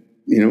then,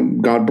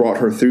 God brought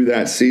her through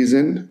that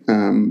season.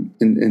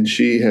 And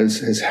she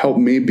has helped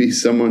me be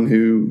someone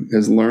who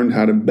has learned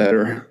how to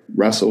better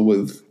wrestle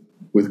with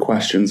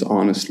questions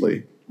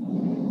honestly.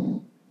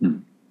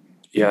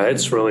 Yeah,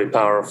 it's really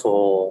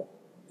powerful.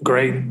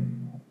 Great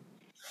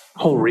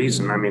whole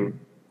reason. I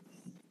mean,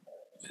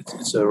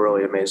 it's a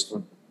really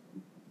amazing.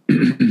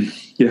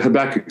 Yeah,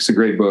 Habakkuk's a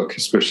great book,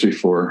 especially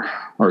for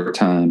our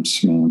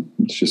times. Man,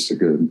 it's just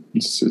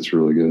it's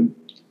really good.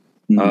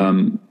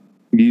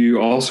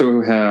 you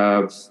also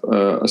have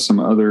some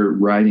other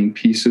writing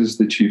pieces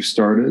that you've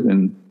started,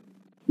 and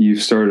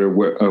you've started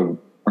really,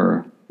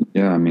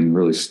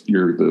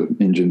 you're the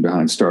engine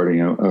behind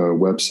starting a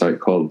website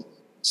called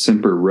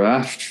Semper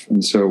Ref.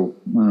 And so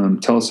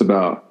tell us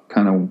about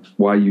kind of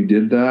why you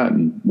did that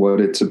and what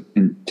it's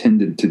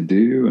intended to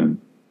do. And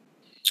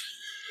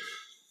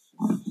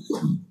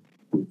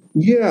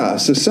yeah,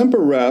 so Semper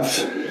Ref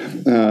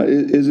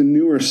is a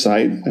newer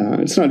site.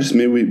 It's not just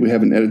me. We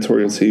have an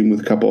editorial team with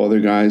a couple other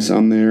guys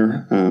on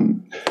there.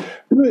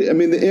 Really, I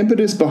mean, the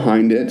impetus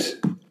behind it,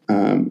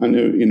 I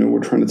know, we're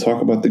trying to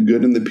talk about the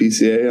good in the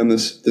PCA on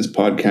this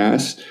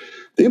podcast.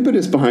 The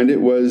impetus behind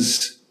it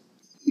was,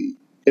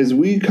 as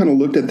we kind of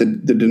looked at the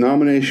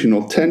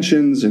denominational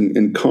tensions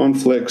and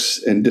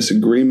conflicts and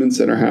disagreements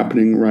that are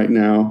happening right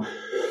now,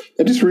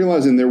 I just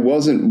realizing there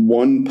wasn't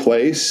one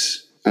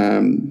place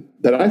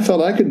that I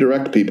felt I could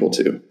direct people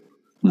to.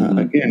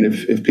 Again,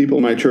 if people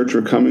in my church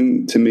were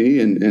coming to me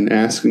and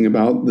asking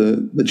about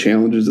the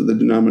challenges that the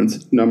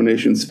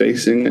denomination's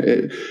facing,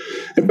 it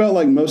felt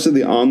like most of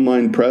the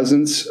online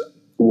presence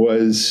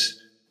was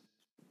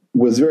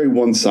very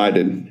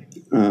one-sided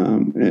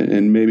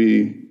and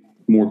maybe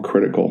more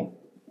critical.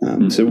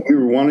 So we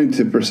were wanting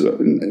to pursue,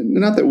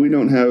 not that we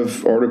don't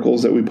have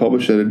articles that we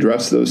publish that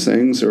address those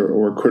things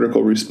or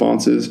critical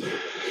responses,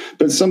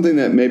 but something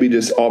that maybe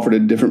just offered a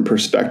different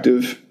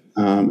perspective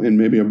and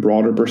maybe a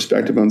broader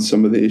perspective on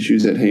some of the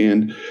issues at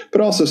hand,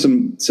 but also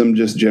some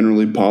just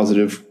generally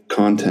positive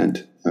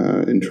content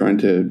in trying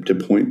to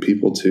point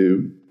people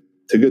to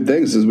good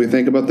things as we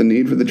think about the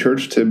need for the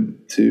church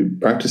to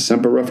practice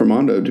Semper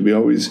Reformando, to be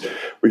always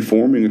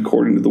reforming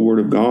according to the Word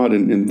of God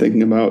and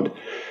thinking about,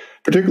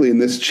 particularly in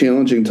this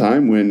challenging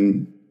time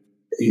when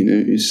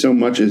so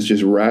much is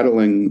just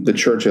rattling the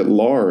church at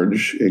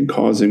large and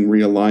causing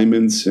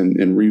realignments and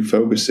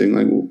refocusing.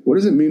 Like, what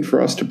does it mean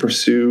for us to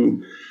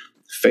pursue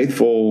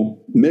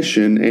faithful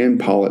mission and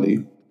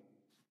polity?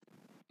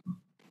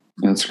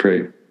 That's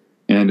great.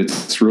 And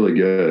it's really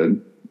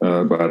good,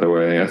 by the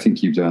way. I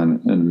think you've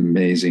done an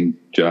amazing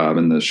job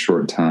in the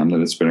short time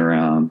that it's been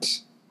around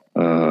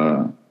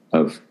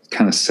of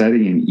kind of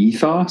setting an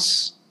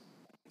ethos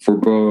for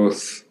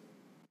both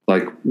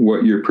like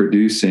what you're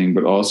producing,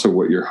 but also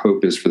what your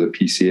hope is for the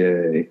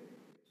PCA.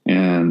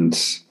 And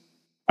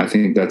I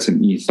think that's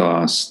an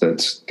ethos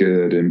that's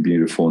good and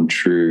beautiful and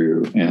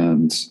true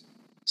and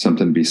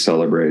something to be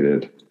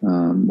celebrated,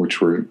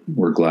 which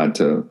we're glad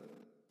to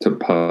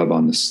pub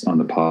on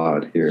the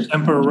pod here.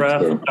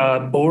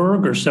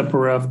 Semperref.org or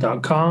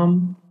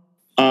semperref.com?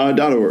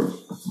 .org.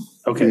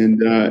 Okay.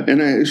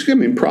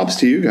 And props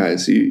to you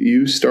guys.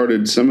 You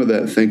started some of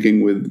that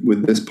thinking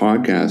with this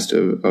podcast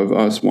of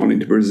us wanting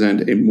to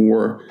present a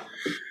more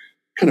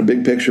kind of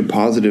big picture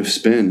positive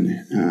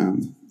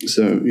spin.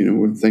 So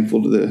we're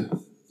thankful to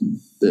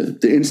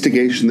the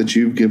instigation that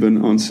you've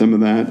given on some of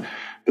that,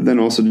 but then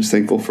also just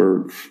thankful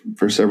for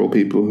several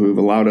people who have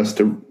allowed us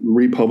to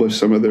republish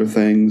some of their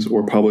things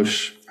or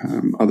publish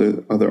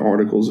other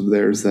articles of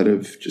theirs that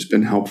have just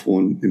been helpful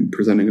in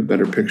presenting a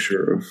better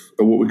picture of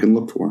what we can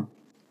look for.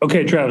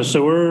 Okay, Travis.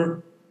 So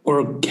we're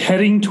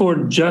heading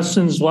toward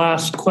Justin's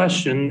last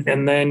question,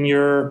 and then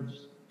your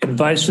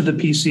advice to the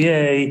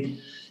PCA,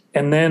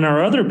 and then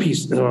our other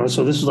piece.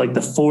 So this is like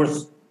the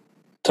fourth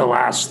to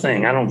last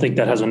thing. I don't think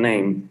that has a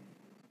name.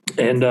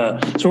 And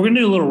so we're going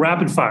to do a little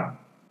rapid fire.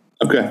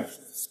 Okay.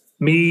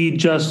 Me,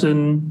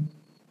 Justin,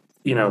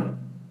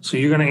 so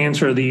you're going to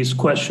answer these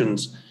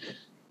questions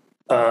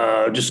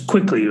just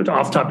quickly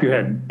off the top of your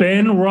head.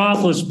 Ben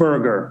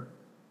Roethlisberger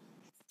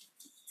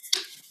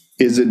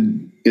is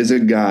a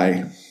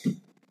guy.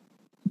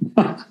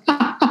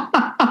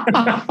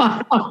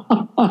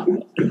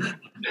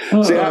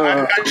 See,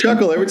 I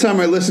chuckle every time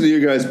I listen to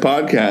you guys'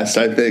 podcast.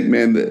 I think,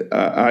 man, that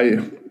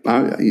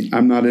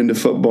I'm not into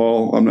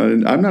football.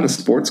 I'm not a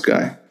sports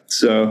guy,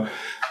 so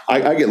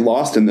I get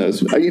lost in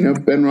those.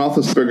 Ben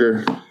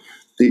Roethlisberger,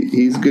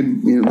 he's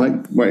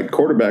good.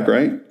 Quarterback,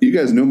 right? You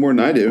guys know more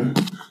than I do.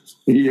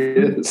 He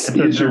is.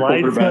 It's a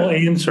delightful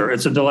answer.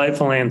 It's a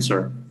delightful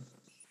answer.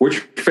 What's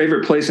your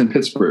favorite place in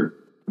Pittsburgh?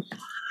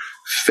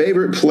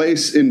 Favorite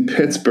place in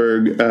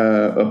Pittsburgh,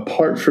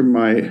 apart from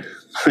my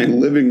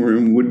living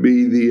room, would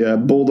be the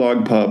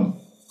Bulldog Pub.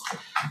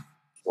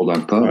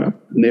 Bulldog Pub.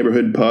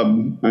 Neighborhood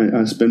pub.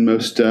 I spend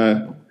most,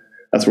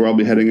 that's where I'll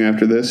be heading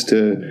after this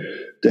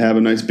to have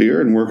a nice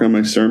beer and work on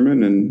my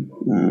sermon and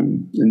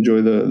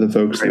enjoy the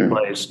folks Great there.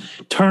 Place.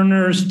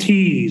 Turner's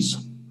Teas.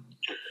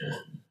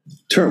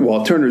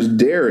 Turner's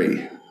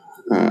Dairy,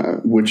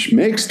 which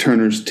makes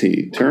Turner's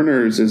Tea.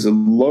 Turner's is a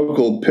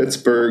local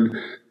Pittsburgh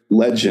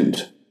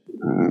legend,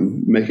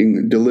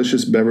 making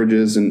delicious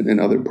beverages and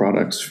other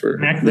products for.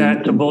 Connect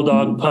that to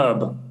Bulldog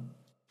Pub.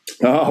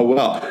 Oh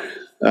well,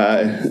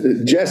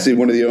 Jesse,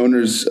 one of the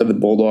owners of the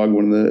Bulldog,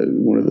 one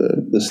of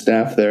the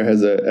staff there,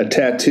 has a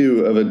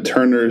tattoo of a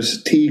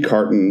Turner's tea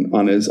carton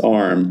on his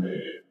arm,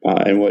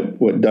 and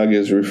what Doug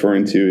is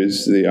referring to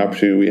is the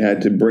opportunity we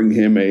had to bring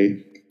him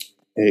a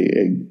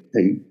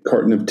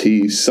carton of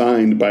tea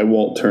signed by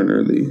Walt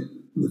Turner, the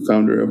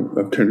founder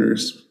of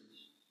Turner's.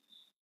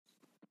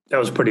 That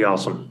was pretty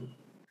awesome.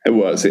 It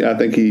was. I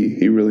think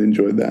he really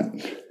enjoyed that.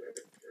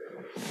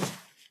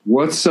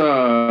 What's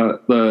the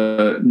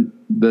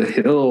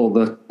hill,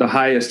 the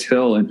highest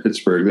hill in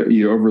Pittsburgh that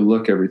you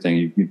overlook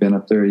everything? You've been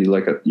up there.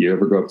 You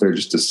ever go up there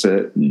just to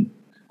sit and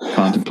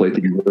contemplate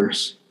the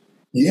universe?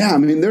 Yeah, I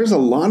mean, there's a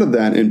lot of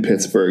that in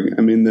Pittsburgh.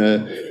 I mean,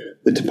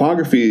 the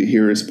topography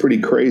here is pretty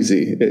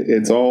crazy.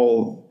 It's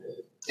all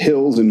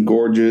hills and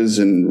gorges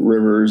and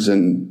rivers,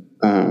 and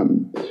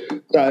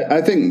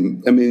I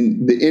think, I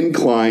mean, the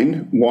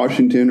incline,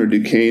 Washington or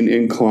Duquesne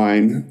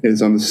Incline,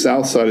 is on the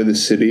south side of the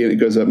city, and it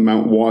goes up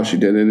Mount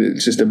Washington, and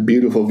it's just a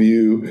beautiful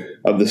view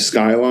of the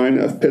skyline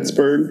of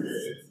Pittsburgh.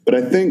 But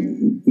I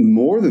think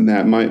more than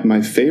that,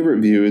 my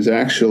favorite view is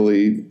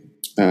actually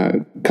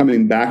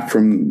coming back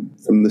from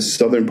the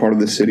southern part of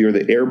the city or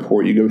the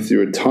airport. You go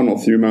through a tunnel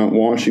through Mount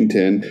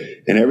Washington,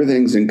 and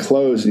everything's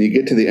enclosed, and you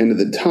get to the end of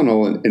the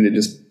tunnel, and it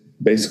just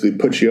basically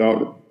puts you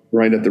out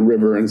right at the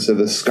river, and so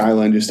the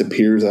skyline just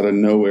appears out of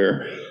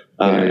nowhere.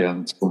 Yeah,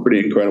 that's cool.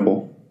 Pretty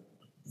incredible.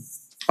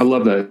 I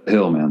love that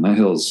hill, man.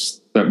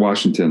 That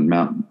Washington,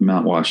 Mount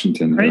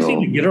Washington Crazy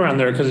hill. to get around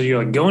there because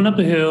you're like going up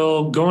a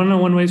hill, going on a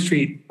one-way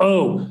street.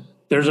 Oh,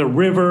 there's a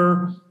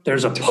river,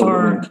 there's a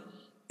park.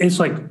 It's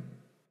like,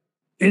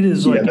 it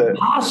is like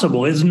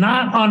impossible. It's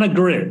not on a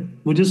grid.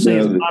 We'll just say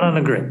it's not on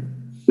a grid.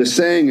 The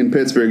saying in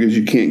Pittsburgh is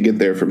you can't get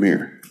there from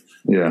here.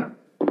 Yeah,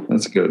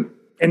 that's good.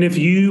 And if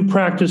you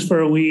practice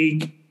for a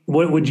week,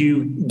 what would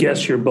you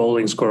guess your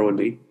bowling score would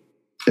be?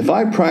 If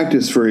I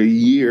practice for a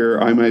year,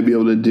 I might be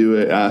able to do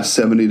it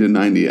 70 to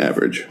 90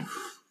 average.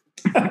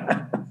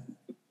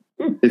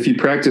 If you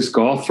practice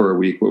golf for a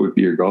week, what would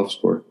be your golf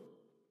score?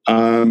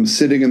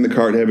 Sitting in the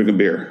cart having a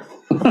beer.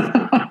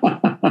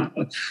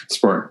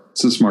 Smart.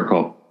 It's a smart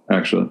call,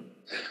 actually.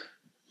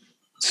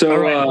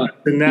 So,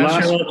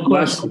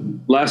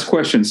 last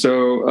question.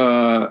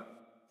 So,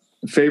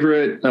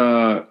 favorite,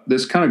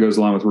 this kind of goes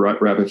along with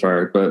rapid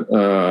fire,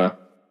 but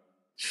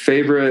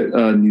favorite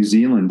New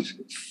Zealand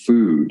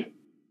food?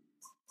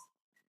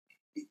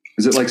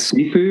 Is it like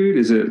seafood?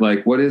 Is it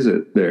like, what is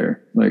it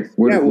there? Like,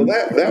 what? Yeah, well,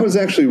 that was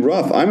actually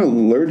rough. I'm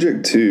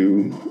allergic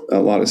to a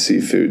lot of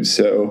seafood.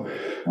 So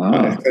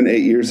I spent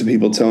 8 years of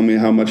people telling me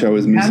how much I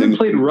was missing. You haven't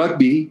played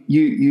rugby.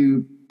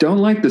 You don't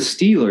like the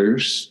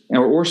Steelers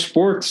or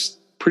sports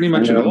pretty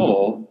much at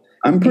all.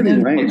 I'm pretty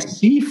like rank.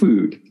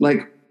 Seafood.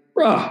 Like,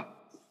 bruh.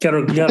 Got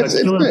a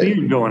killer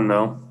beard going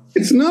though.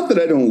 It's not that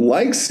I don't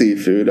like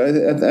seafood.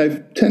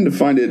 I tend to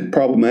find it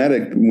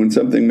problematic when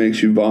something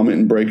makes you vomit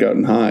and break out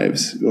in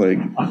hives. Like,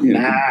 you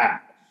know,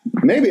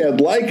 maybe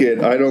I'd like it.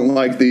 I don't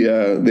like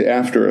the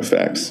after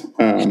effects.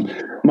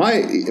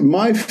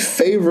 My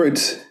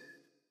favorite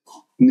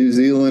New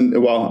Zealand.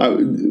 Well,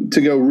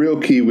 to go real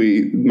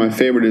Kiwi, my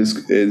favorite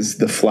is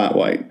the flat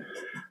white.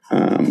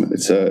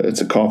 It's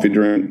a coffee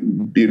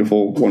drink,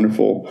 beautiful,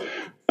 wonderful.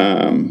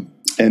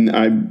 And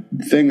I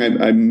think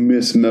I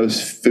miss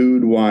most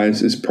food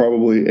wise is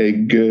probably a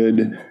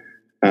good.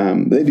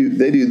 They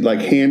do like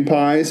hand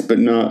pies, but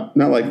not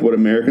like what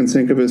Americans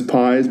think of as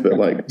pies, but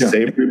like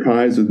savory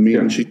pies with meat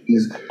and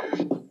cheese.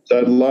 So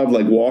I'd love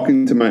like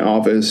walking to my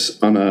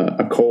office on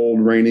a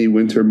cold, rainy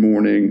winter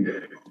morning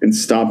and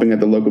stopping at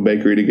the local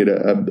bakery to get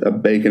a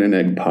bacon and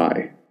egg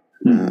pie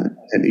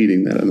and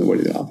eating that on the way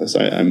to the office.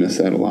 I miss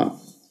that a lot.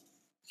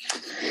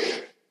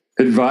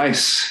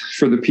 Advice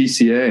for the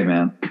PCA,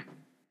 man.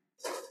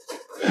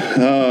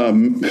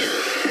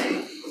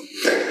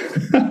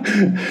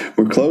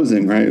 We're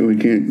closing, right? We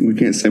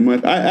can't say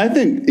much. I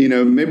think,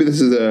 maybe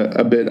this is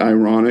a bit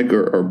ironic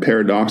or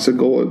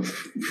paradoxical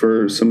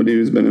for somebody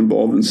who's been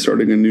involved in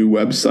starting a new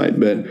website,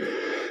 but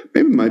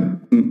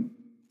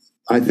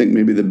I think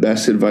maybe the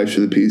best advice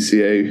for the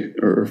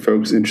PCA or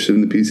folks interested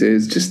in the PCA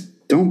is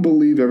just don't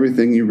believe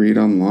everything you read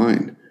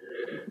online.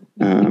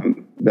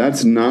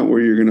 That's not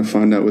where you're going to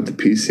find out what the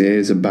PCA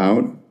is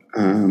about.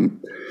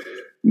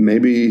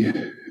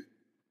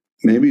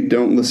 Maybe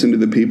don't listen to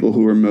the people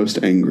who are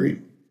most angry.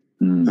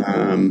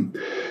 And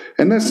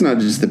that's not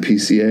just the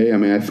PCA. I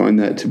mean, I find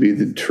that to be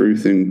the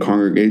truth in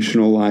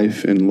congregational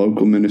life and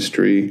local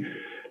ministry,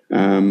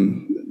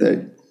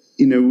 that,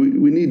 we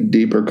need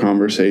deeper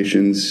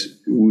conversations.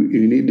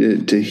 We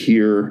need to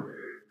hear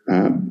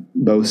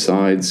both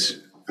sides.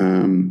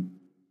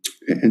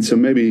 And so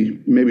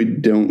maybe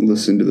don't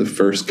listen to the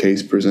first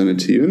case presented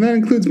to you. And that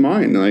includes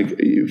mine. Like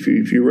if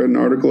you read an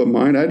article of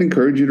mine, I'd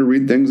encourage you to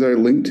read things I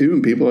link to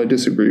and people I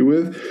disagree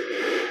with.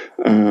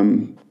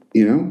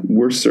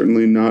 We're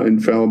certainly not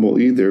infallible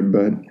either,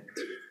 but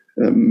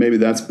maybe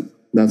that's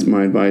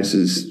my advice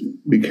is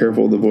be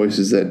careful of the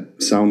voices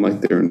that sound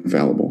like they're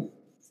infallible.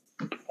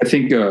 I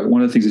think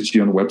one of the things that you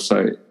do on the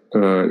website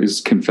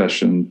is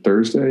Confession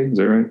Thursday. Is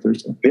that right?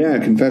 Thursday? Yeah,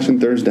 Confession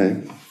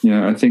Thursday.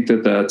 Yeah, I think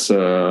that's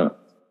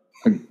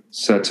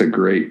sets a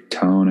great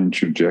tone and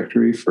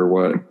trajectory for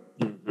what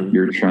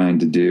you're trying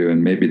to do.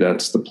 And maybe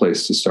that's the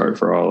place to start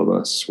for all of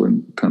us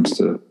when it comes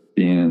to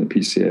being in the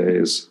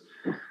PCA is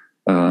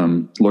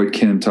Lloyd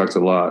Kim talked a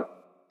lot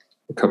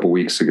a couple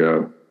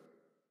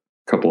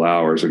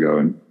hours ago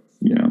in,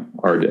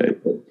 our day,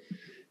 but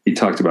he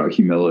talked about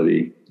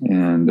humility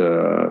And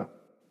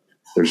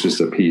there's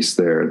just a piece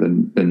there,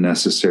 the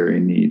necessary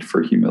need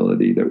for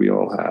humility that we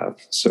all have.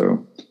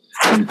 So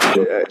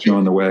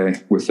showing the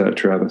way with that,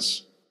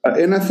 Travis.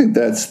 And I think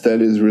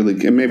that is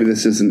really, and maybe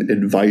this isn't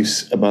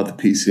advice about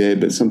the PCA,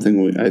 but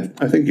something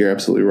I think you're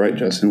absolutely right,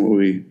 Justin. What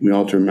we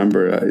ought to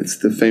remember, it's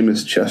the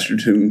famous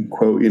Chesterton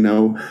quote,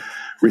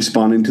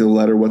 responding to the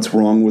letter, "What's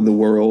wrong with the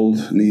world?"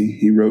 And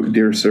he wrote,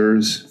 "Dear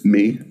sirs,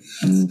 me,"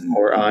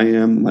 or "I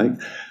am." Like,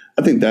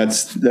 I think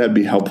that'd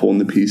be helpful in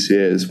the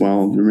PCA as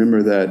well.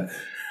 Remember that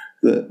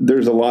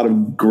there's a lot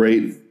of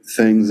great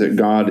things that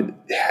God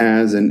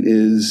has and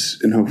is,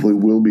 and hopefully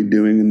will be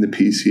doing in the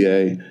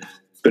PCA.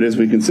 But as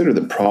we consider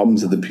the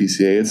problems of the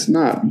PCA, it's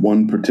not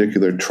one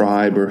particular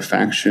tribe or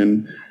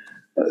faction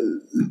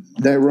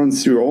that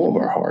runs through all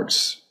of our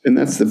hearts. And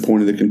that's the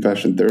point of the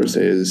Confession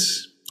Thursday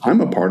is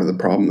I'm a part of the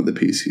problem of the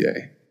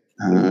PCA.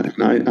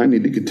 And I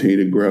need to continue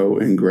to grow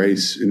in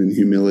grace and in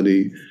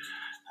humility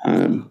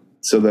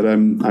so that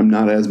I'm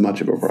not as much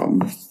of a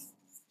problem.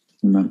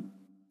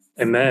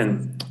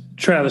 Amen.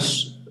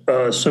 Travis,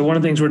 so one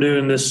of the things we're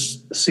doing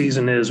this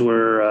season is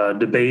we're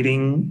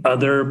debating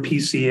other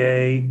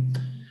PCA.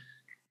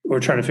 We're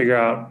trying to figure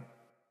out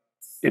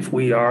if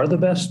we are the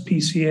best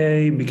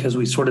PCA because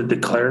we sort of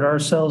declared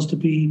ourselves to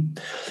be.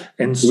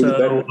 And so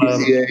the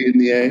best PCA in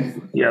the A?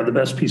 Yeah, the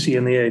best PCA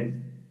in the A.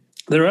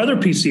 There are other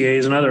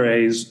PCAs and other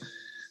A's.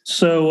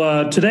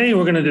 So today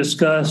we're going to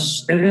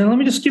discuss, and let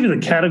me just give you the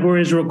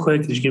categories real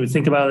quick that you can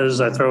think about as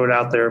I throw it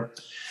out there.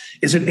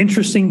 Is it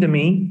interesting to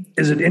me?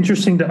 Is it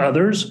interesting to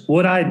others?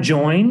 Would I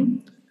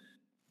join?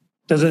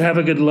 Does it have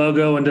a good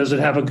logo and does it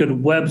have a good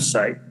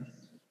website?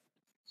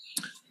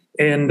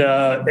 And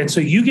so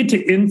you get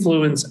to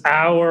influence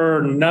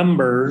our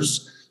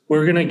numbers.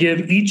 We're going to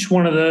give each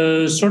one of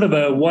those sort of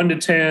a 1 to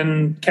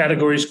 10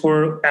 category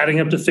score, adding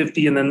up to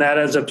 50, and then that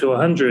adds up to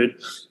 100.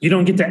 You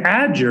don't get to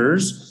add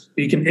yours,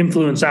 but you can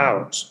influence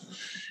ours.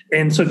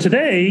 And so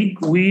today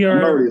we are...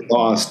 I'm already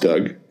lost,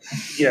 Doug.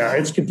 Yeah,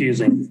 it's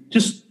confusing.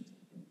 Just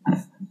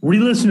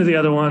re-listen to the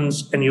other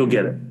ones and you'll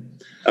get it.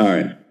 All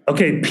right.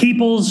 Okay,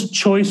 People's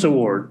Choice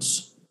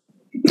Awards.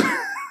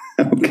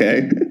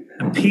 Okay.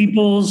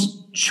 People's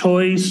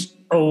Choice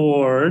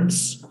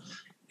Awards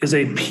is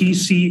a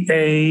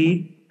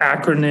PCA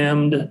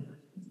acronymed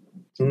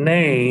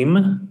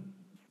name.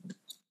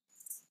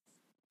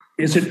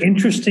 Is it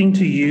interesting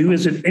to you?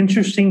 Is it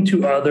interesting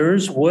to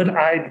others? Would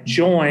I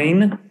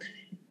join?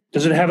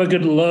 Does it have a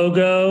good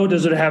logo?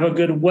 Does it have a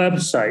good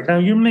website? Now,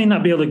 you may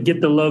not be able to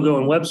get the logo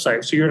and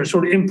website, so you're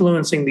sort of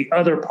influencing the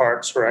other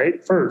parts,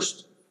 right,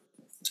 first.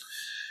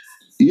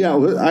 Yeah,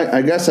 well,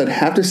 I guess I'd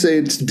have to say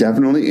it's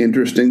definitely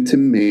interesting to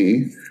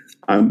me.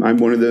 I'm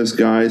one of those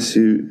guys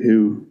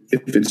who,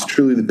 if it's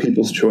truly the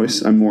people's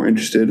choice, I'm more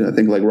interested. I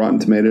think like Rotten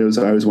Tomatoes,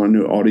 I always want to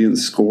know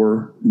audience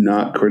score,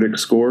 not critic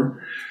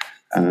score.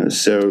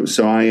 So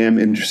I am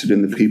interested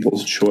in the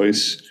people's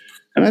choice.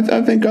 And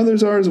I think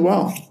others are as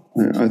well.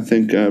 I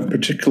think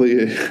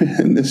particularly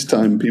in this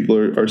time, people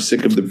are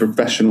sick of the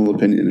professional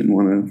opinion and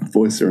want to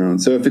voice their own.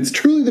 So if it's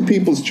truly the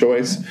people's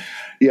choice,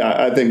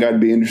 yeah, I think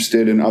I'd be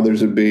interested and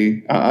others would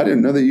be. I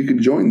didn't know that you could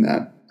join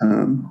that.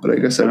 But I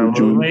guess I would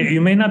join. You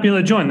may not be able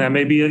to join that.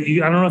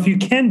 Maybe I don't know if you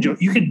can join.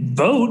 You could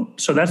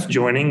vote, so that's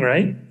joining,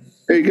 right?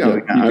 There you go.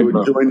 Yeah, I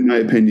would join my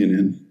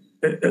opinion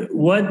in.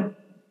 What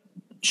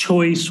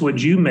choice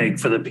would you make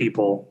for the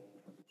people?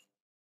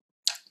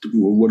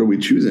 Well, what are we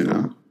choosing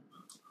now?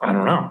 I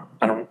don't know.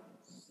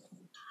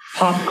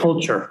 Pop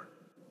culture.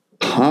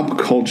 Pop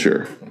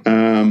culture.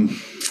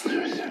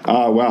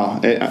 Wow.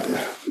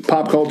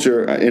 Pop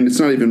culture, and it's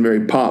not even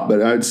very pop,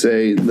 but I would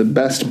say the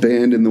best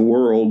band in the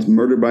world,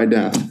 Murder by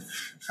Death.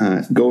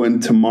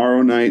 Going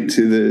tomorrow night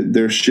to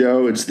their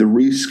show. It's the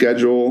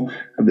reschedule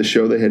of the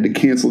show they had to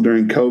cancel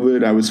during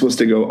COVID. I was supposed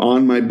to go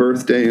on my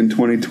birthday in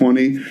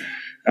 2020,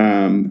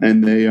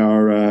 and they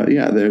are,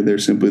 they're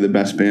simply the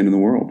best band in the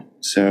world.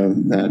 So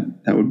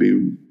that would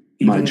be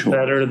my Even choice.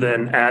 better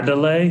than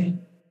Adele?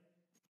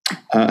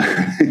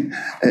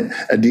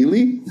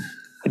 Adele?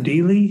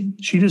 Adele?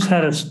 She just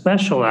had a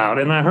special out,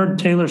 and I heard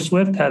Taylor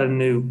Swift had a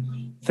new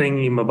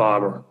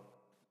thingy-mabobber.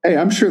 Hey,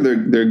 I'm sure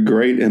they're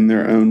great in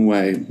their own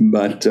way,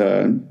 but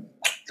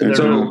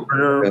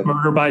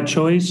Murder by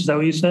Choice. Is that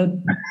what you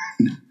said?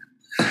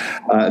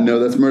 no,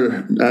 that's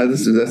murder.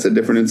 That's a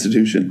different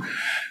institution.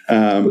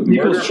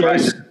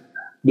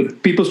 The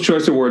People's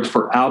Choice Awards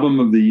for Album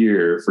of the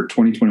Year for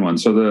 2021.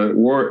 So the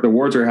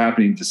awards are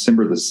happening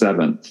December the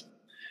 7th.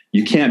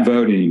 You can't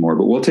vote anymore,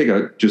 but we'll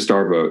take just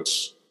our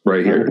votes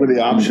right here. What are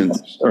the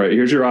options? All right,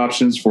 here's your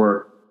options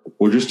for.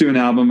 We'll just do an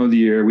album of the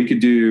year. We could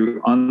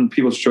do on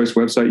People's Choice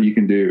website. You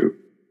can do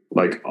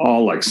like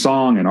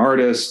song and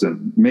artist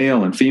and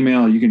male and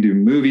female. You can do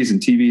movies and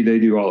TV. They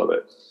do all of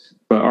it.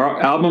 But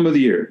our album of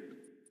the year: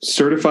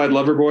 Certified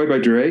Lover Boy by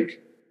Drake,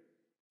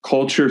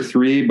 Culture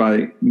 3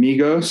 by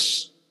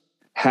Migos,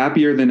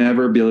 Happier Than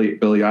Ever Billie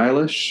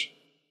Eilish,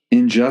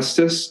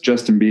 Injustice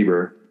Justin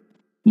Bieber,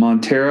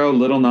 Montero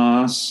Lil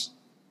Nas,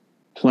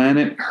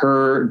 Planet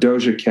Her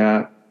Doja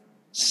Cat,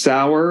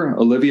 Sour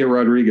Olivia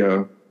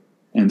Rodrigo,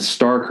 and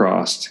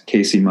Starcrossed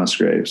Casey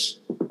Musgraves.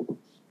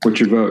 What's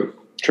your vote,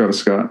 Travis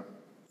Scott?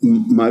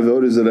 My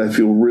vote is that I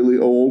feel really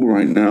old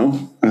right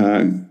now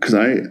because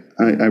I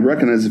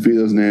recognize a few of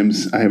those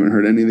names. I haven't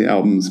heard any of the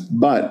albums,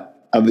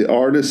 but of the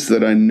artists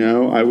that I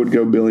know, I would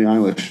go Billie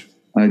Eilish.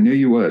 I knew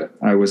you would.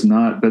 I was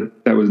not,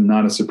 that was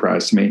not a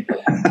surprise to me.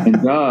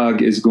 And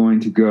Doug is going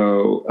to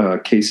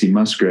go Casey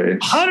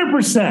Musgraves.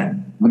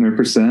 100%.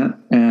 100%.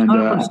 And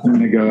I'm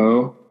going to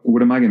go,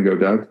 what am I going to go,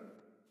 Doug?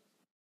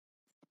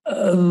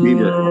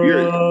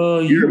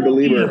 Bieber. You're a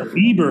believer.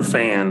 Bieber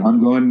fan.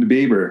 I'm going to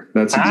Bieber.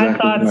 That's exactly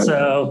I thought right.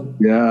 so.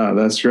 Yeah,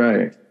 that's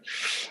right.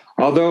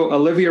 Although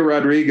Olivia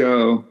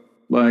Rodrigo,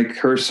 like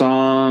her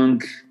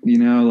song, you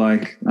know,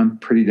 like I'm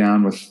pretty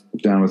down with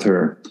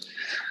her.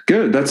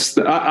 Good.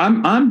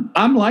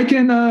 I'm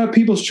liking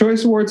People's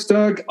Choice Awards,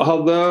 Doug.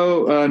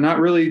 Although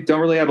don't really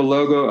have a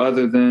logo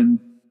other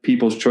than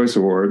People's Choice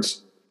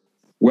Awards.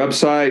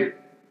 Website,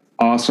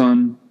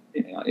 awesome.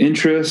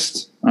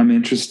 Interest, I'm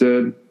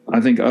interested. I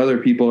think other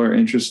people are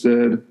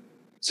interested.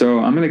 So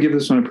I'm going to give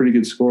this one a pretty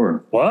good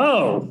score.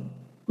 Whoa.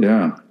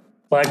 Yeah.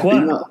 Like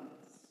what?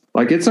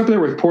 Like it's up there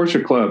with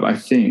Porsche Club, I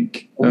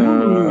think.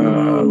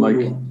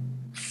 Like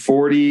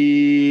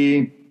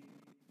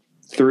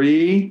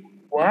 43.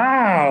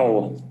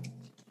 Wow.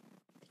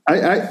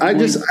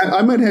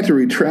 I might have to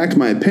retract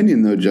my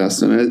opinion though,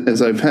 Justin.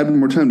 As I've had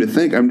more time to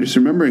think, I'm just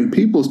remembering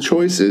People's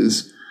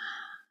Choices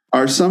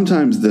are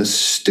sometimes the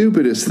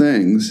stupidest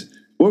things.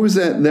 What was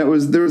that? There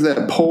was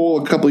that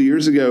poll a couple of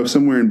years ago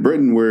somewhere in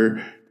Britain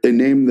where they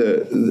named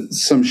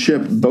some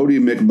ship Bodie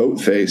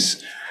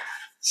McBoatface.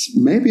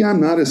 Maybe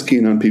I'm not as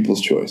keen on People's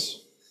Choice.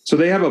 So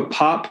they have a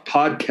pop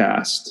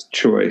podcast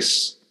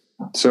choice.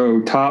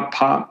 So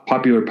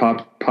popular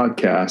pop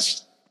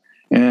podcast.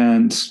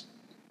 And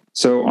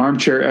so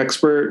Armchair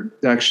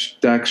Expert,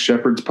 Dax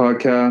Shepard's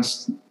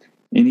podcast,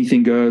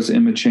 Anything Goes,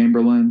 Emma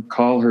Chamberlain,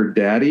 Call Her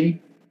Daddy.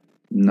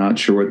 Not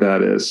sure what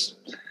that is.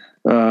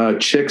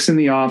 Chicks in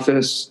the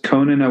Office,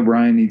 Conan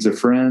O'Brien Needs a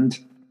Friend,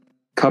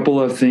 Couple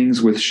of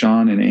Things with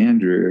Sean and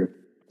Andrew,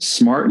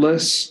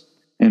 Smartless,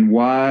 and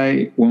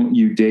Why Won't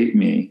You Date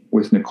Me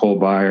with Nicole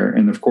Byer.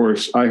 And of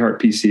course, I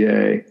Heart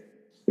PCA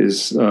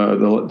is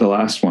the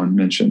last one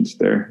mentioned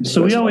there.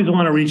 So we always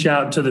want to reach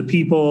out to the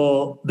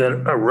people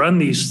that run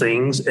these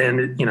things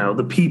and, you know,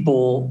 the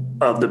people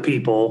of the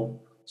People's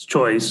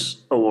Choice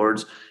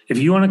Awards. If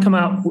you want to come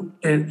out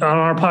on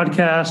our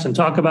podcast and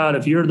talk about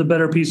if you're the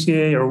better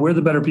PCA or we're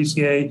the better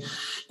PCA,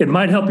 it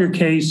might help your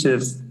case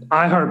if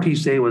I Heart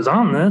PCA was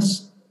on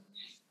this.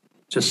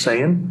 Just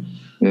saying.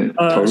 Yeah,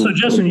 totally. So,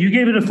 Justin, you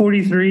gave it a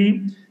 43. Yeah.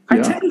 I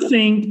tend to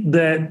think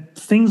that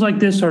things like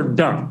this are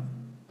dumb.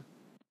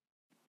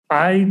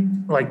 I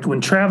like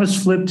when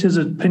Travis flipped his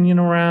opinion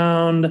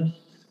around.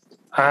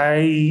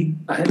 I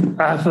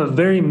have a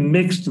very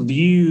mixed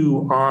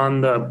view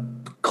on the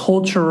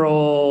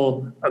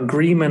cultural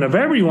agreement of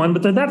everyone,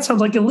 but that sounds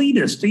like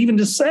elitist, even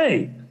to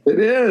say. It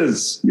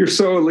is. You're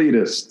so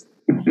elitist.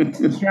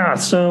 Yeah,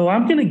 so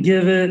I'm going to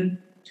give it.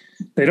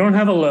 They don't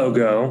have a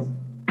logo.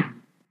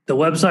 The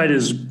website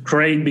is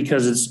great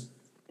because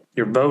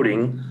you're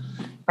voting.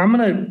 I'm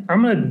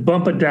gonna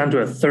bump it down to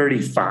a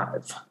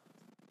 35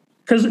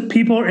 because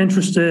people are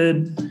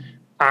interested.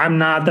 I'm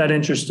not that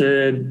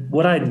interested.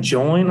 Would I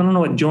join? I don't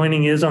know what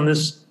joining is on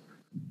this.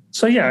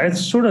 So yeah,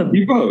 it's sort of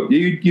you vote.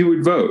 You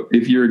would vote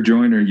if you're a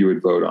joiner. You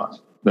would vote on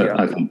that. Yeah.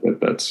 I think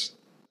that's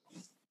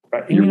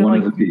right. You're one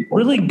of the people.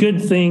 Really good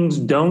things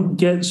don't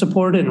get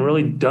supported, and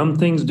really dumb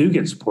things do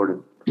get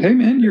supported. Hey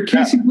man, your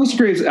Casey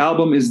Musgraves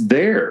album is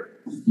there.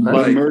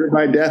 But Murder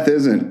by Death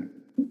isn't.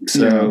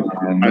 So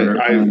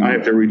I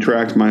have to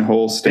retract my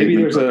whole statement.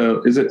 Maybe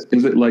there's is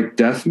it like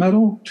death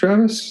metal,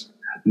 Travis?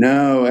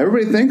 No,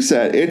 everybody thinks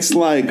that. It's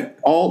like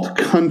alt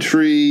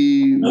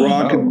country,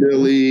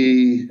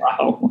 rockabilly.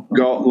 Wow. I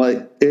don't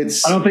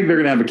think they're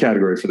going to have a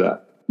category for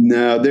that.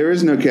 No, there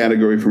is no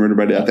category for Murder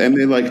by Death. And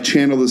they like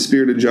channel the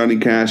spirit of Johnny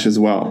Cash as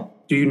well.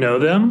 Do you know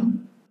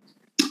them?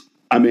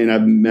 I mean,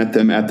 I've met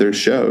them at their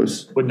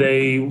shows. Would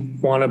they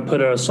want to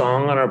put a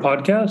song on our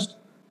podcast?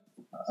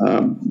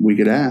 We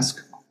could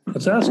ask.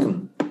 Let's ask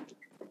them.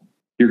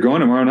 You're going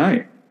tomorrow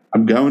night.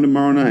 I'm going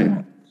tomorrow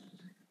night.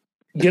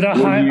 Get a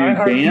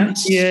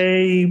dance?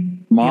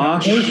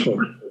 Mosh? No,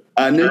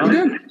 you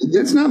don't.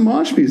 It's not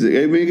mosh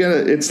music. I mean,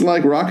 it's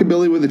like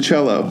rockabilly with a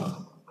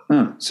cello.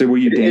 Huh. So will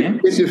you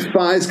dance? It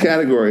defies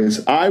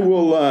categories. I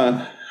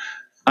will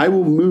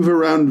move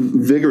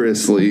around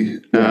vigorously,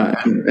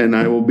 and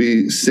I will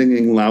be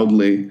singing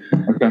loudly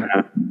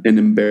and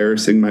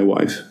embarrassing my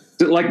wife.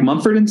 Is it like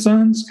Mumford &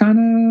 Sons kind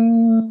of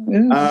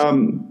is?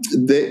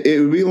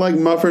 It would be like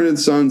Mumford &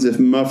 Sons if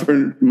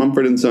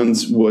Mumford &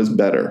 Sons was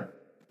better.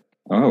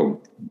 Oh,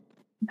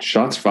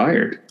 shots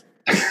fired.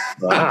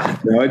 Wow.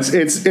 No, it's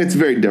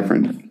very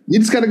different. You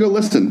just got to go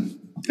listen.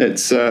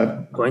 It's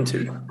going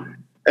to.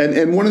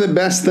 And one of the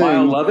best things.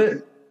 Lyle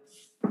Lovett?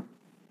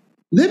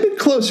 They've been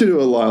closer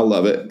to a Lyle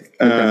Lovett.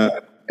 Okay.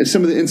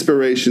 some of the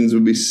inspirations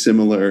would be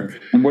similar.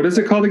 And what is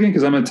it called again?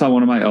 Because I'm going to tell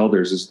one of my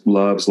elders is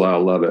loves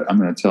Lyle Lovett. I'm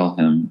going to tell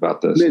him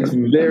about this. It's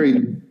very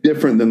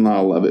different than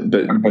Lyle Lovett,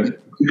 but Okay.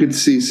 you could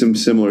see some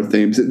similar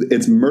themes.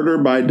 It's Murder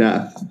by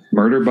Death.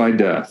 Murder by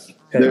Death.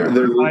 Their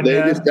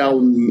latest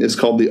album is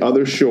called The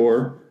Other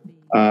Shore,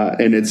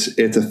 and it's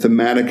a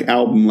thematic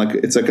album,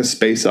 it's like a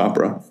space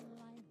opera.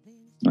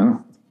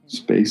 Oh,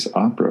 space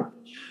opera.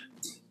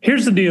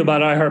 Here's the deal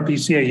about iHeart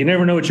PCA. You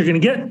never know what you're going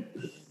to get.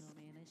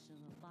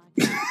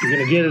 You're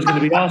going to get is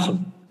going to be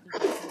awesome.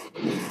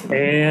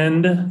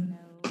 And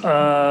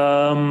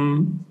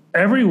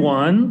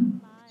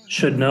everyone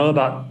should know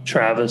about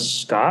Travis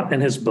Scott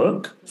and his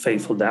book,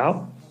 Faithful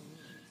Doubt.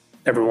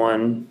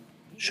 Everyone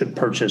should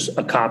purchase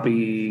a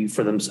copy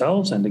for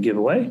themselves and to give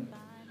away.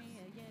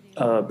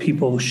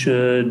 People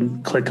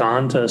should click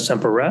on to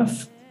Semper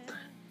Ref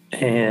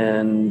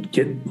and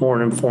get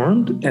more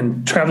informed.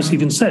 And Travis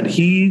even said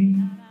he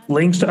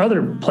links to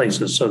other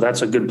places, so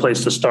that's a good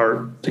place to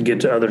start to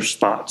get to other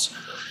spots.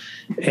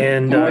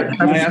 And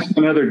Can I ask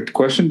another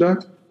question,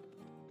 Doug?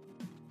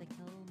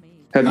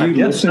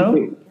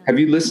 Have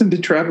you listened to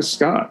Travis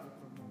Scott?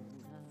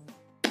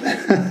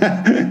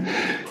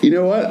 You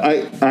know what?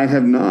 I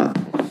have not.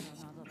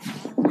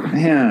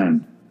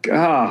 Man,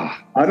 God.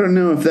 I don't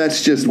know if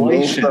that's just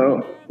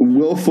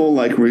willful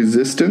like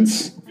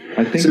resistance.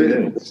 I think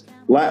it is.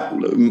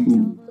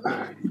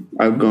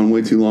 I've gone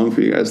way too long for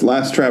you guys.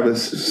 Last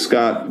Travis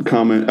Scott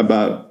comment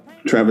about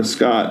Travis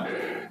Scott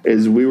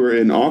is we were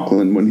in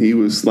Auckland when he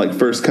was like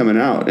first coming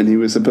out, and he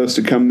was supposed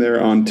to come there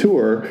on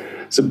tour.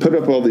 So put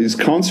up all these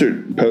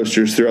concert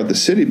posters throughout the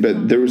city,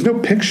 but there was no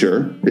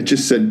picture. It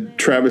just said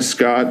Travis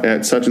Scott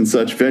at such and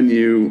such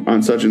venue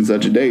on such and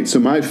such a date. So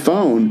my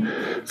phone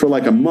for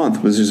like a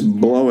month was just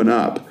blowing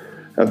up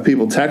of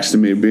people texting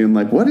me being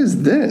like, what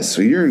is this?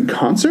 So you're in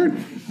concert?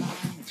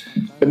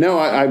 But no,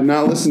 I've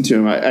not listened to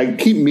him. I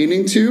keep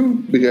meaning to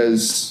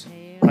because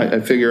I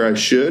figure I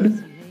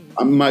should.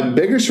 My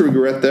biggest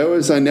regret, though,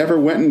 is I never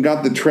went and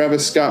got the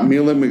Travis Scott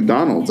meal at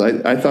McDonald's.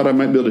 I thought I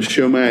might be able to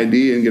show my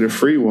ID and get a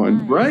free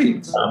one.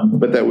 Right.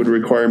 But that would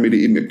require me to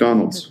eat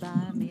McDonald's.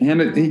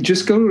 And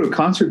just go to a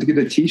concert to get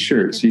a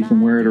T-shirt so you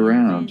can wear it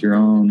around. Your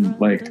own,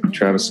 like,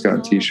 Travis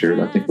Scott T-shirt,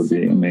 I think would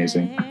be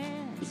amazing.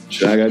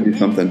 I got to do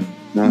something.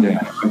 Yeah.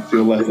 I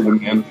feel less of a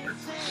man.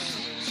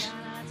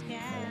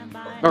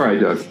 All right,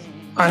 Doug.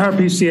 iHeart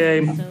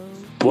PCA,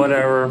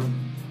 whatever.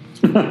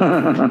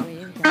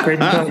 Great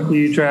to talk to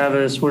you,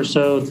 Travis.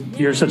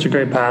 You're such a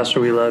great pastor.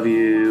 We love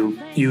you.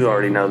 You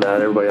already know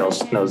that. Everybody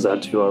else knows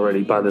that too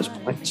already by this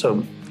point.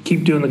 So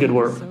keep doing the good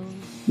work.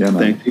 Yeah, man.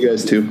 Thank you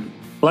guys too.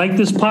 Like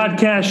this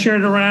podcast, share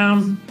it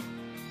around.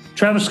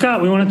 Travis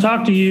Scott, we want to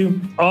talk to you.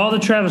 All the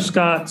Travis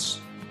Scotts,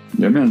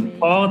 Yeah, man.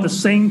 all at the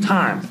same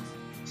time.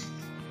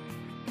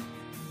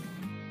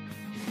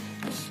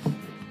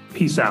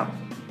 Peace out.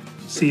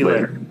 See you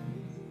later.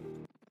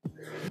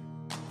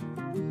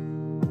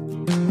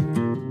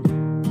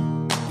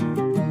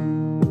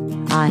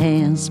 I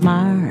ain't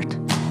smart,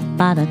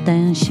 but I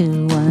think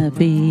you wanna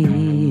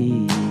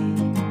be.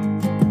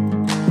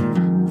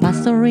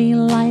 But the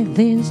real life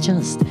is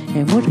just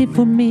ain't working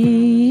for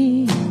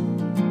me.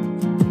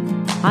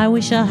 I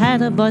wish I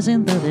had a voice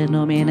in the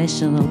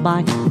denominational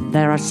bike.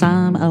 There are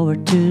some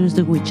overtures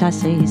to which I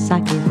say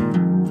suck it.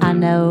 I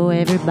know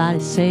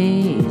everybody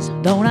says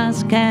don't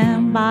ask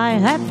can buy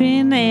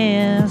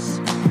happiness,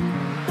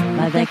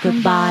 but they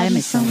could buy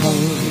me some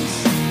votes.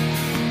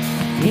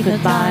 He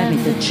could buy me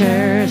the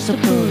church to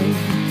pulley.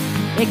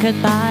 He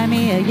could buy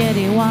me a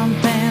Yeti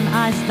 110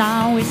 iced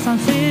down with some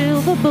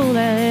silver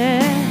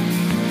bullet.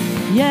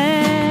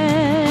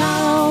 Yeah, I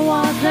know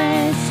what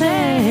they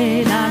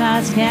say.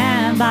 Donuts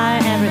can buy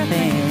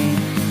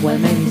everything. Well,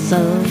 maybe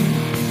so,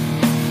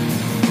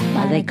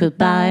 but they could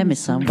buy me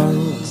some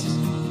votes.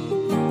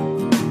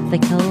 They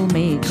call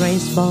me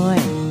Grace Boy,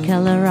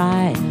 Keller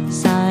Eye,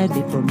 side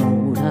B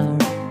promoter.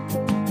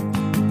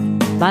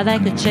 But I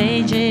could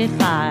change it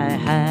if I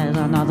had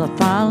another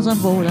 1,000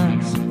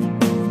 voters.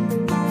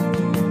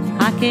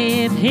 I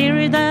keep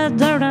hearing that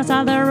donuts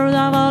are the root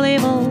of all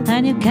evil,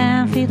 and you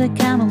can't feed a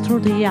camel through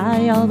the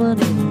eye of a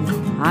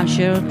needle. I'm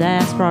sure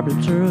that's probably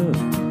true,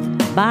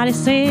 but it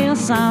still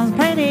sounds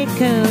pretty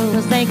cool.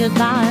 Cause they could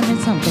buy me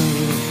some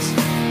votes.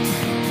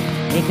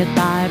 They could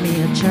buy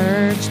me a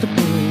church to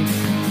build,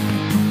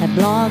 a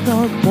blog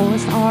or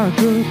post or a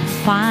group to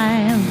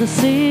find the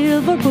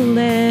silver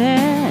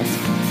bullet.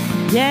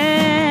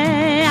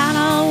 Yeah, I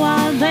know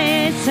what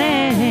they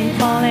say.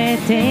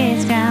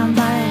 Politics can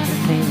buy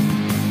everything.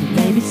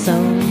 Maybe so,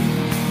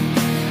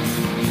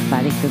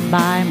 but it could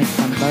buy me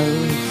some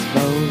votes.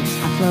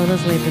 I float a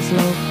sleepy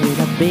slope with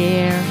a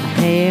beer.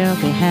 A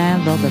healthy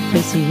handle, the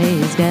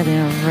PCA is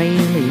getting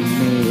really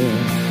near.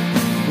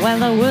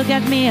 Well, I will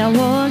get me a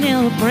one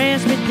new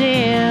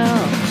Presbyterian,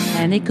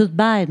 and it could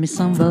buy me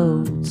some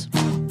votes.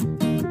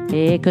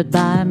 It could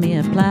buy me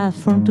a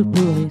platform to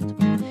pull it.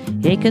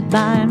 He could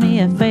buy me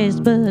a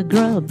Facebook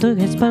group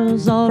to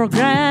expose all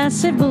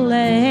progressive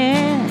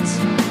bullets.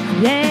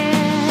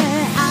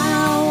 Yeah, I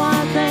know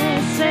what they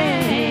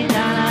say.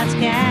 Donuts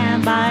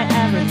can buy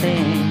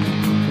everything.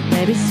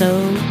 so.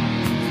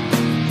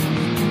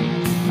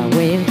 But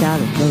we've got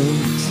it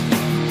both.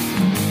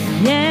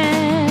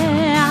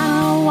 Yeah, I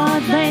know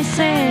what they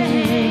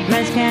say.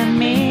 Grace can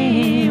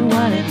mean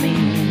what it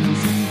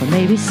means. But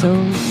maybe so.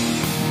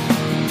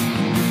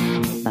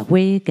 But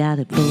we got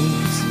it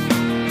both.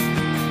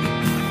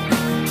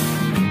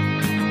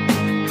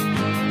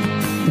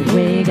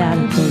 We got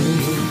it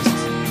both.